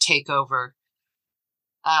and take over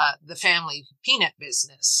the family peanut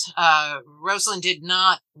business. Rosalynn did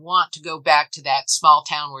not want to go back to that small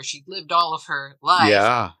town where she'd lived all of her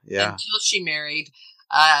life until she married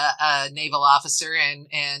a naval officer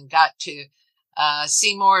and got to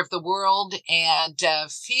see more of the world and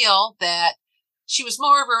feel that she was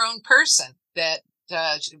more of her own person, that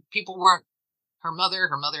people weren't her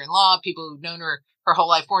mother-in-law, people who'd known her whole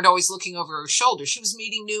life weren't always looking over her shoulder. She was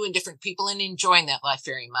meeting new and different people and enjoying that life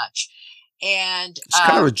very much. And it's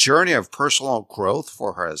kind of a journey of personal growth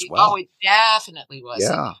for her as well. Oh, it definitely was.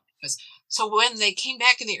 Yeah. So when they came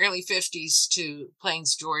back in the early 50s to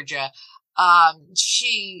Plains, Georgia,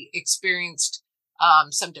 she experienced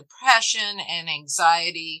some depression and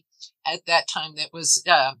anxiety at that time that was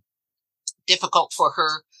difficult for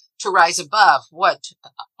her to rise above. What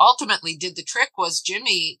ultimately did the trick was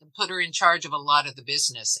Jimmy put her in charge of a lot of the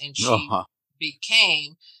business, and she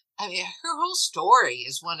became, I mean, her whole story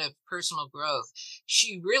is one of personal growth.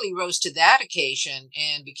 She really rose to that occasion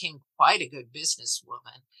and became quite a good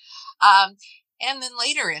businesswoman. And then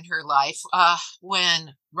later in her life,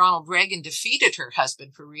 when Ronald Reagan defeated her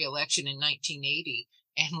husband for re-election in 1980,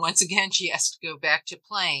 and once again she has to go back to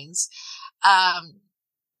Plains,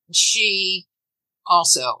 she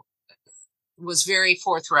also was very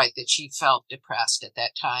forthright that she felt depressed at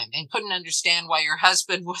that time and couldn't understand why her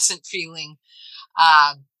husband wasn't feeling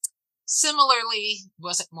similarly,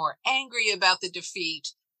 wasn't more angry about the defeat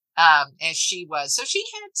as she was. So she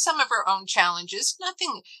had some of her own challenges,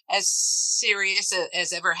 nothing as serious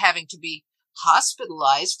as ever having to be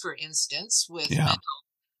hospitalized, for instance, with mental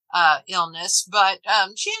illness, but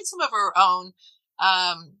she had some of her own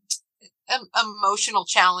emotional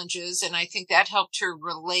challenges, and I think that helped her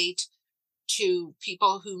relate to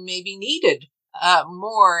people who maybe needed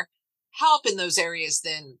more help in those areas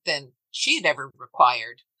than she had ever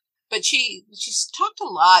required. But she's talked a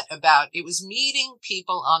lot about it was meeting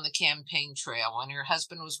people on the campaign trail when her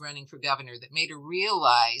husband was running for governor that made her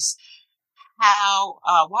realize how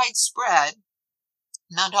widespread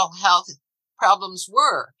mental health problems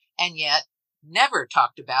were, and yet neher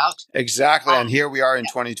talked about. Exactly. And here we are in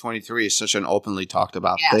 2023. It's such an openly talked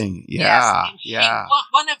about thing.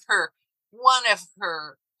 One of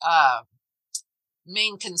her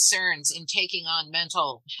main concerns in taking on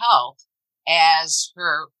mental health as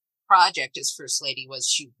her project as First Lady was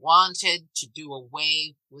she wanted to do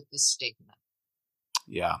away with the stigma.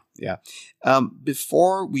 Yeah.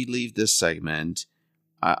 Before we leave this segment,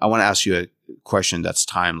 I want to ask you a question that's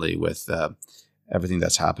timely with everything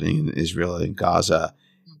that's happening in Israel and Gaza.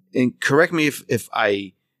 And correct me if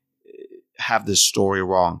I have this story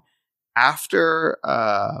wrong. After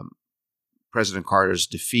President Carter's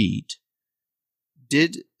defeat,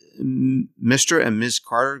 did Mr. and Ms.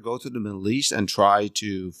 Carter go to the Middle East and try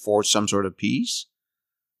to forge some sort of peace?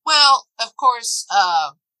 Well, of course,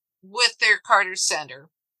 with their Carter Center,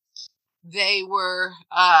 they were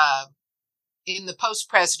in the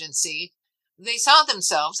post-presidency. They saw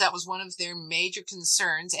themselves, that was one of their major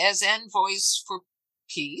concerns, as envoys for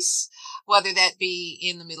peace, whether that be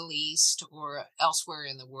in the Middle East or elsewhere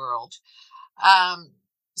in the world.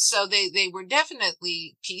 So they were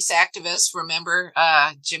definitely peace activists. Remember,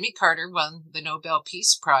 Jimmy Carter won the Nobel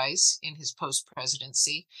Peace Prize in his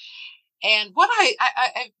post-presidency. And what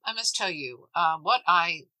I must tell you, what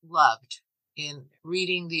I loved in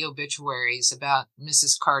reading the obituaries about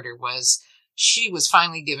Mrs. Carter was she was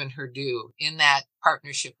finally given her due in that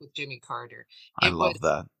partnership with Jimmy Carter. I love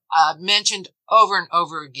that. Mentioned over and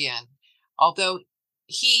over again, although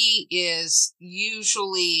he is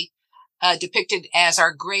usually depicted as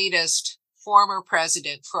our greatest former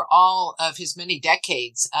president for all of his many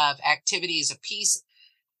decades of activity as a peace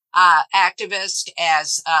activist,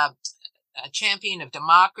 as a champion of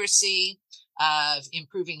democracy, of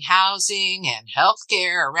improving housing and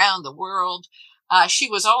healthcare around the world. She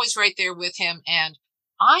was always right there with him. And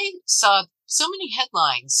I saw so many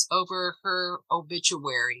headlines over her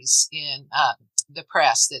obituaries in the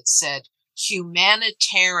press that said,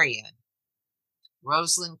 humanitarian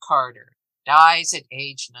Rosalynn Carter dies at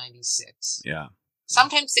age 96. Yeah.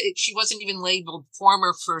 Sometimes she wasn't even labeled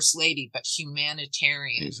former first lady, but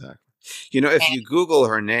humanitarian. Exactly. If you Google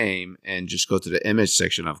her name and just go to the image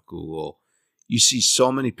section of Google, you see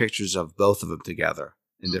so many pictures of both of them together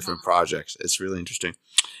in different projects. It's really interesting.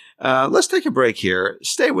 Let's take a break here.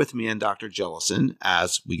 Stay with me and Dr. Jellison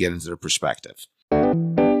as we get into the perspective.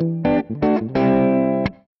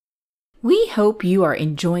 We hope you are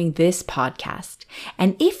enjoying this podcast.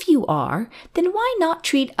 And if you are, then why not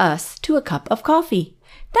treat us to a cup of coffee?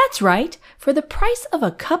 That's right. For the price of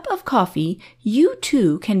a cup of coffee, you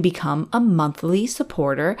too can become a monthly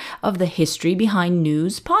supporter of the History Behind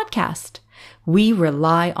News podcast. We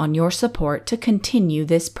rely on your support to continue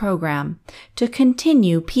this program, to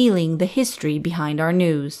continue peeling the history behind our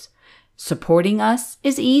news. Supporting us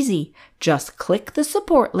is easy. Just click the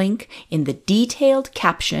support link in the detailed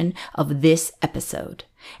caption of this episode.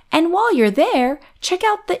 And while you're there, check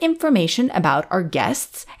out the information about our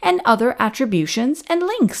guests and other attributions and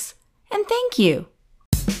links. And thank you.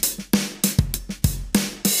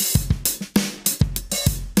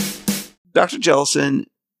 Dr. Jellison,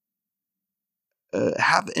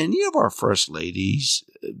 have any of our first ladies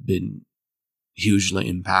been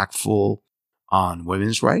hugely impactful on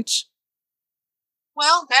women's rights?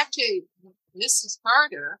 Well, back to Mrs.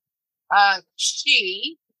 Carter,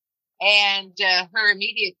 she and her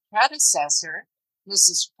immediate predecessor,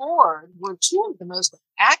 Mrs. Ford, were two of the most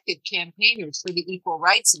active campaigners for the Equal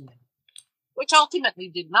Rights Amendment, which ultimately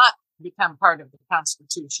did not become part of the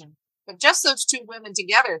Constitution. But just those two women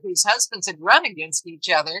together, whose husbands had run against each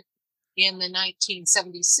other in the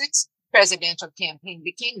 1976 presidential campaign,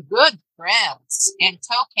 became good friends and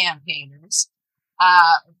co-campaigners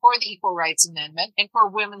for the Equal Rights Amendment and for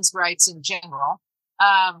women's rights in general.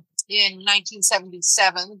 In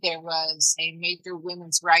 1977, there was a major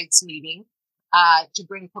women's rights meeting to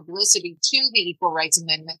bring publicity to the Equal Rights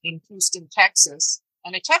Amendment in Houston, Texas.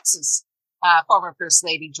 And a Texas former First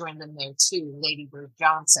Lady joined them there too, Lady Bird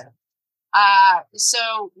Johnson.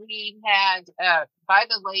 So we had, by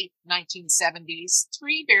the late 1970s,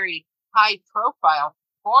 three very high-profile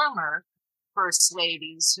former First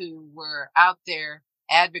Ladies who were out there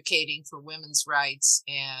advocating for women's rights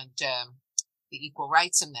and the Equal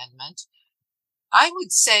Rights Amendment. I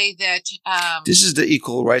would say that this is the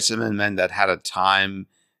Equal Rights Amendment that had a time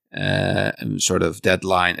sort of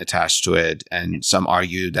deadline attached to it, and some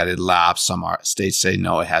argue that it lapsed. Some states say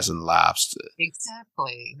no, it hasn't lapsed.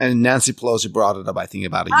 Exactly. And Nancy Pelosi brought it up, I think,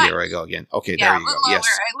 about a year ago again. Okay, yeah, there you go. Yes,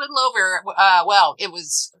 a little over. Well, it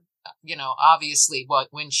was, obviously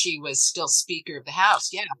when she was still Speaker of the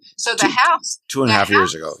House. Yeah. So the House 2.5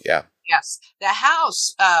 years ago. Yeah. Yes, the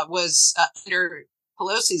House was under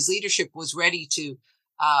Pelosi's leadership was ready to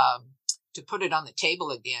put it on the table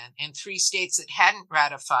again, and three states that hadn't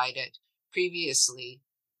ratified it previously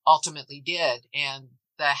ultimately did, and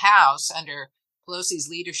the House under Pelosi's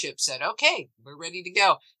leadership said, "Okay, we're ready to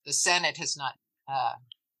go." The Senate has not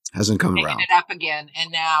hasn't come taken around it up again,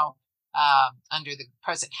 and now under the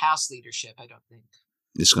present House leadership, I don't think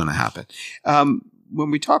it's going to happen. When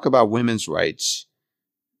we talk about women's rights,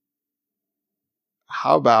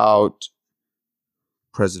 how about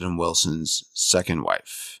President Wilson's second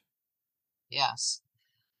wife? Yes.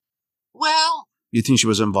 Well, you think she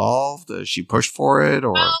was involved? She pushed for it,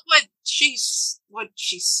 or what she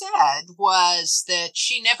said was that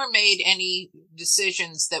she never made any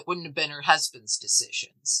decisions that wouldn't have been her husband's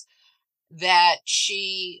decisions. That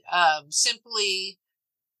she simply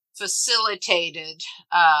facilitated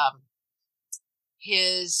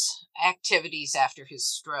his activities after his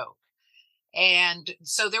stroke. And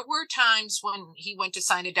so there were times when he went to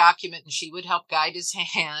sign a document and she would help guide his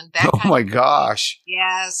hand. Oh my gosh.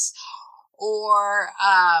 Yes. Or,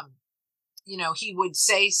 he would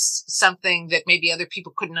say something that maybe other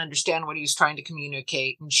people couldn't understand what he was trying to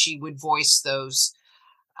communicate. And she would voice those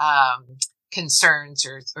concerns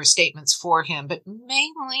or statements for him. But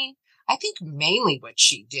mainly what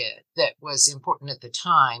she did that was important at the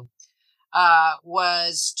time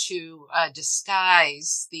was to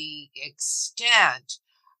disguise the extent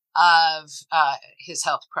of his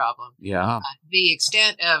health problem. Yeah. The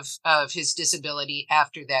extent of his disability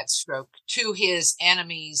after that stroke to his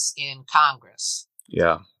enemies in Congress.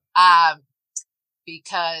 Yeah.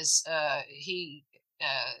 Because he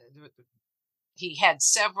he had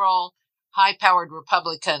several high-powered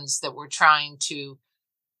Republicans that were trying to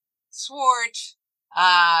thwart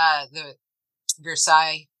the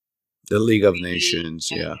Versailles, The League of Nations,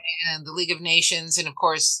 yeah. and the League of Nations, and of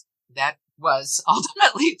course that was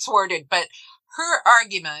ultimately thwarted. But her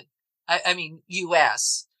argument,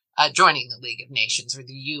 U.S. Joining the League of Nations, or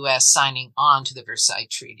the U.S. signing on to the Versailles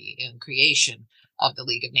Treaty and creation of the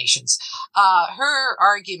League of Nations, her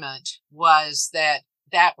argument was that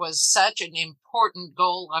was such an important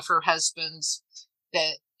goal of her husband's,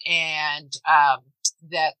 that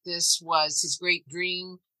this was his great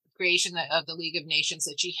dream, creation of the League of Nations,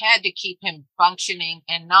 that she had to keep him functioning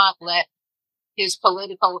and not let his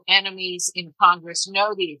political enemies in Congress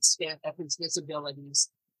know the extent of his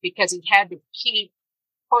disabilities, because he had to keep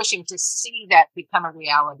pushing to see that become a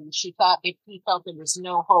reality. She thought if he felt there was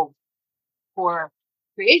no hope for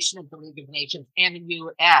creation of the League of Nations and the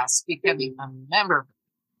U.S. becoming a member,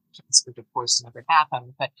 which of course never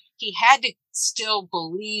happened, but he had to still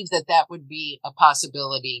believe that would be a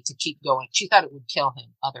possibility to keep going. She thought it would kill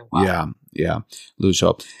him otherwise. Yeah. Lose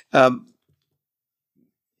hope.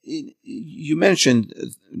 You mentioned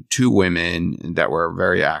two women that were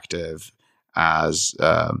very active as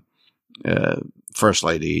first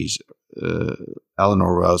ladies,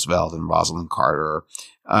 Eleanor Roosevelt and Rosalynn Carter.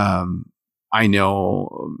 I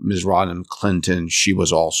know Ms. Rodham Clinton, she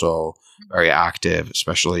was also very active,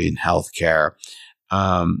 especially in healthcare.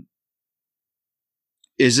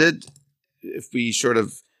 Is it, if we sort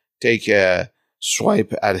of take a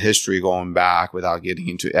swipe at history going back without getting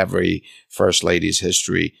into every first lady's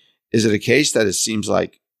history, is it a case that it seems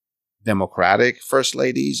like Democratic first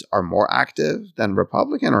ladies are more active than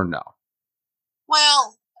Republican, or no?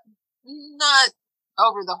 Well, not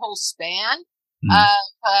over the whole span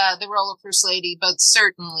of the role of First Lady, but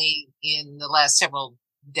certainly in the last several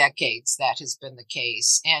decades that has been the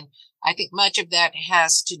case. And I think much of that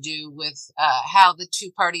has to do with how the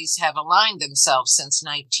two parties have aligned themselves since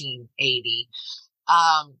 1980.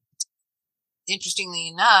 Interestingly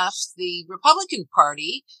enough, the Republican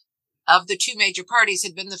Party of the two major parties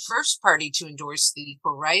had been the first party to endorse the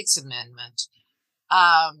Equal Rights Amendment.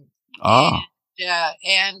 And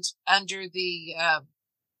under the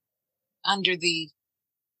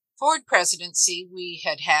Ford presidency, we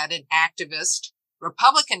had an activist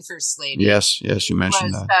Republican first lady. Yes, you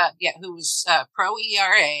mentioned that. Who was pro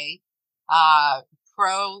ERA,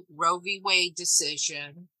 pro Roe v. Wade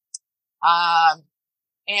decision. And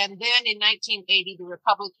then in 1980, the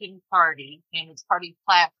Republican Party and its party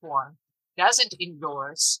platform doesn't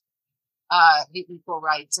endorse the Equal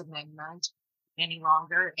Rights Amendment any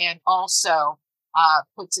longer, and also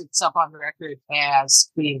puts itself on the record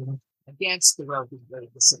as being against the Roe v.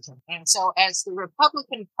 Wade decision. And so as the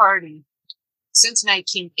Republican Party since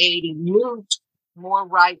 1980 moved more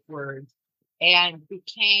rightward and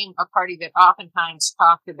became a party that oftentimes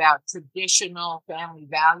talked about traditional family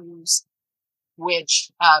values, which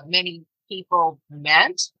many people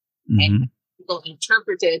meant and people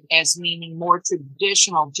interpreted as meaning more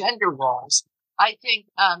traditional gender roles. I think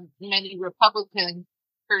many Republican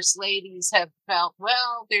first ladies have felt,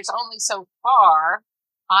 well, there's only so far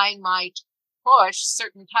I might push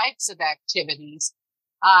certain types of activities.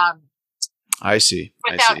 I see.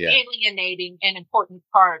 Without alienating an important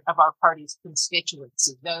part of our party's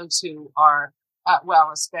constituency, those who are,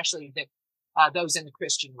 especially those in the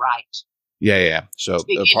Christian right. Yeah. So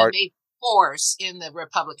the party force in the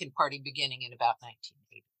Republican Party beginning in about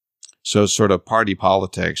 1980. So sort of party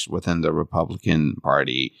politics within the Republican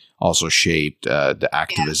Party also shaped the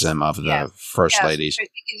activism of the first ladies. I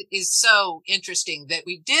think it is so interesting that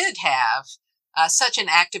we did have such an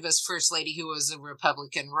activist first lady who was a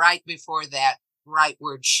Republican right before that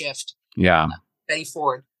rightward shift. Yeah. Betty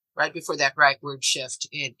Ford, right before that rightward shift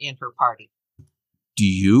in her party. Do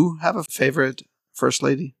you have a favorite first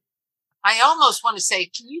lady? I almost want to say,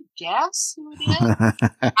 can you guess who it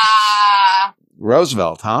is?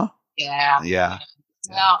 Roosevelt, huh? Yeah.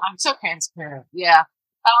 Well, I'm so transparent. Yeah.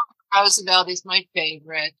 Roosevelt is my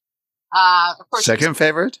favorite. Of course, second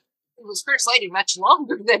favorite? It was first lady much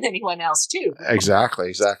longer than anyone else, too.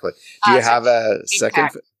 Exactly. Do you have a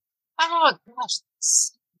second? Oh, gosh.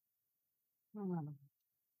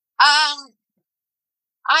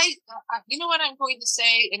 You know what I'm going to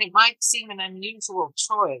say, and it might seem an unusual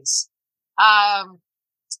choice,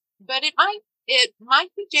 but it might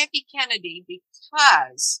be Jackie Kennedy,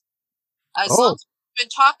 because as long as we've been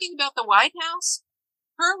talking about the White House,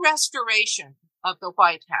 her restoration of the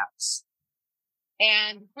White House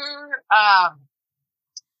and her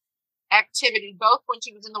activity, both when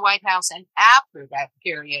she was in the White House and after that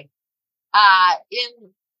period,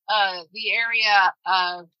 in the area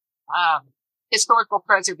of historical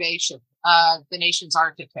preservation, the nation's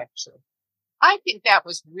architecture. I think that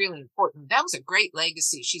was really important. That was a great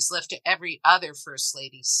legacy she's left to every other First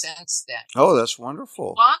Lady since then. Oh, that's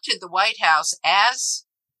wonderful. Wanted the White House as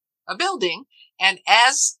a building and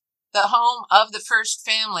as the home of the first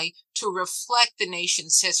family to reflect the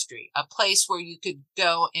nation's history, a place where you could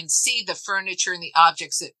go and see the furniture and the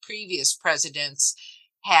objects that previous presidents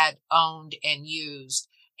had owned and used.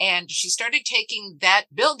 And she started taking that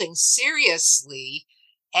building seriously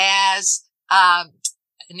as an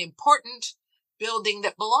important building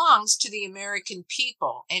that belongs to the American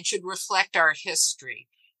people and should reflect our history.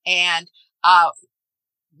 And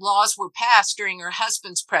laws were passed during her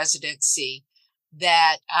husband's presidency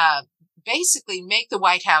that basically make the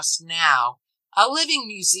White House now a living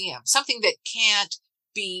museum, something that can't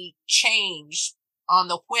be changed on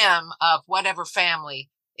the whim of whatever family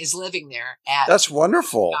is living there at. That's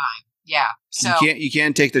wonderful. Time. Yeah. So you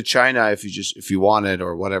can't take the china if you want it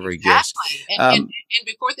or whatever he gets. And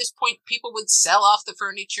before this point, people would sell off the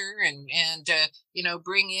furniture and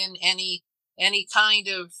bring in any kind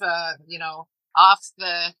of off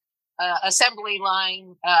the assembly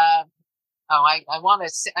line. I want to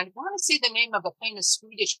see the name of a famous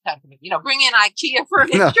Swedish company. Bring in IKEA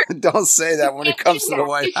furniture. No, don't say that when it comes to the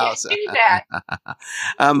White House. Do that.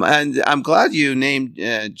 And I'm glad you named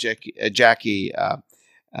Jackie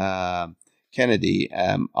Kennedy.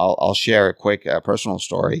 I'll share a quick personal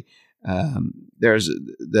story. There's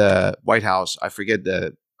the White House. I forget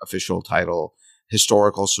the official title,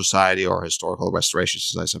 Historical Society or Historical Restoration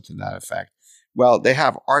Society, something to that effect. Well, they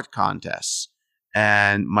have art contests.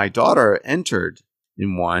 And my daughter entered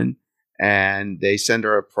in one, and they send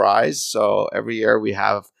her a prize. So every year we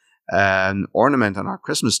have an ornament on our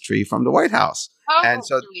Christmas tree from the White House. Oh, and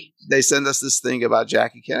so sweet. They send us this thing about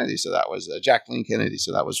Jackie Kennedy. So that was Jacqueline Kennedy.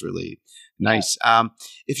 So that was really nice. Yeah.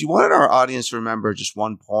 If you wanted our audience to remember just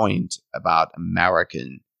one point about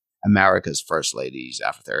America's first ladies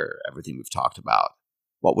after everything we've talked about,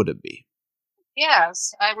 what would it be?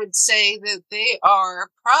 Yes, I would say that they are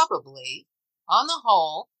probably, on the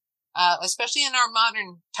whole, especially in our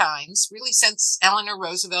modern times, really since Eleanor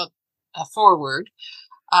Roosevelt forward,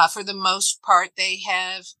 for the most part, they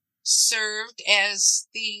have served as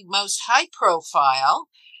the most high-profile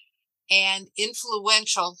and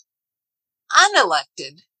influential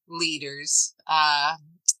unelected leaders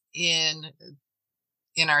in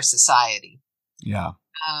our society. Yeah.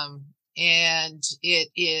 And it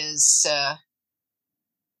is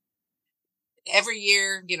every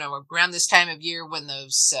year, around this time of year when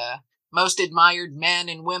those most admired men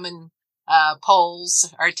and women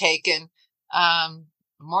polls are taken,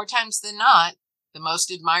 more times than not, the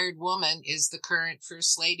most admired woman is the current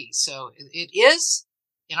First Lady. So it is,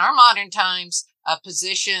 in our modern times, a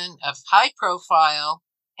position of high profile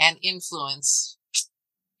and influence,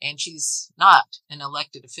 and she's not an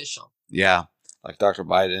elected official. Yeah, like Dr.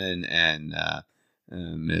 Biden and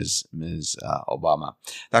Ms. Obama.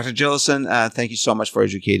 Dr. Jillison, thank you so much for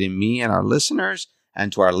educating me and our listeners.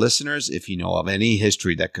 And to our listeners, if you know of any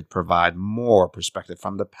history that could provide more perspective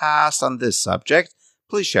from the past on this subject,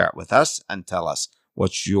 please share it with us and tell us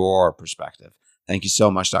what's your perspective. Thank you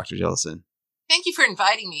so much, Dr. Jillison. Thank you for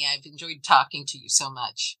inviting me. I've enjoyed talking to you so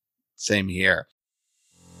much. Same here.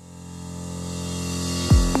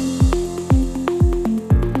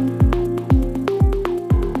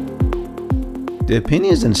 The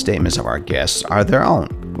opinions and statements of our guests are their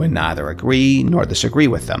own. We neither agree nor disagree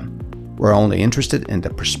with them. We're only interested in the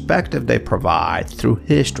perspective they provide through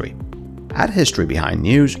history. At History Behind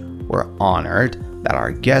News, we're honored that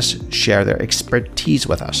our guests share their expertise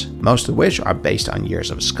with us, most of which are based on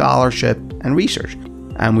years of scholarship and research,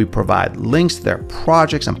 and we provide links to their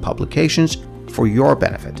projects and publications for your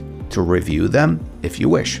benefit to review them if you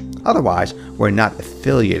wish. Otherwise, we're not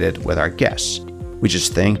affiliated with our guests. We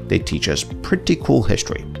just think they teach us pretty cool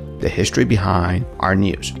history, the history behind our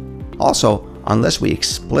news. Also, unless we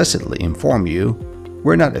explicitly inform you,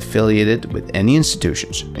 we're not affiliated with any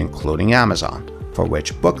institutions, including Amazon, for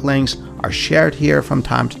which book links are shared here from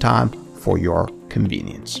time to time for your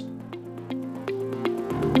convenience.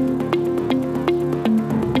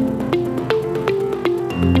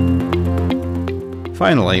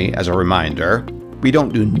 Finally, as a reminder, we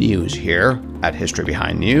don't do news here at History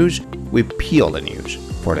Behind News. We peel the news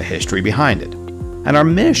for the history behind it. And our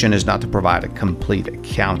mission is not to provide a complete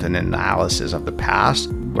account and analysis of the past,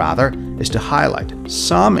 rather is to highlight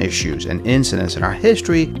some issues and incidents in our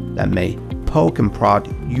history that may poke and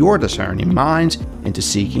prod your discerning minds into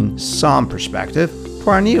seeking some perspective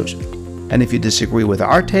for our news. And if you disagree with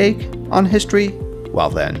our take on history, well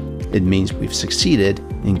then, it means we've succeeded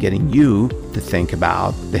in getting you to think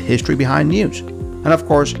about the history behind news. And of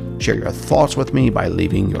course, share your thoughts with me by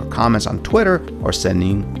leaving your comments on Twitter or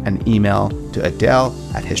sending an email to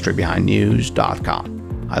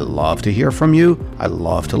adele@historybehindnews.com. I love to hear from you. I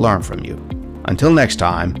love to learn from you. Until next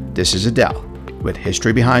time, this is Adele with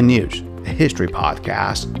History Behind News, a history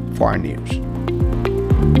podcast for our news.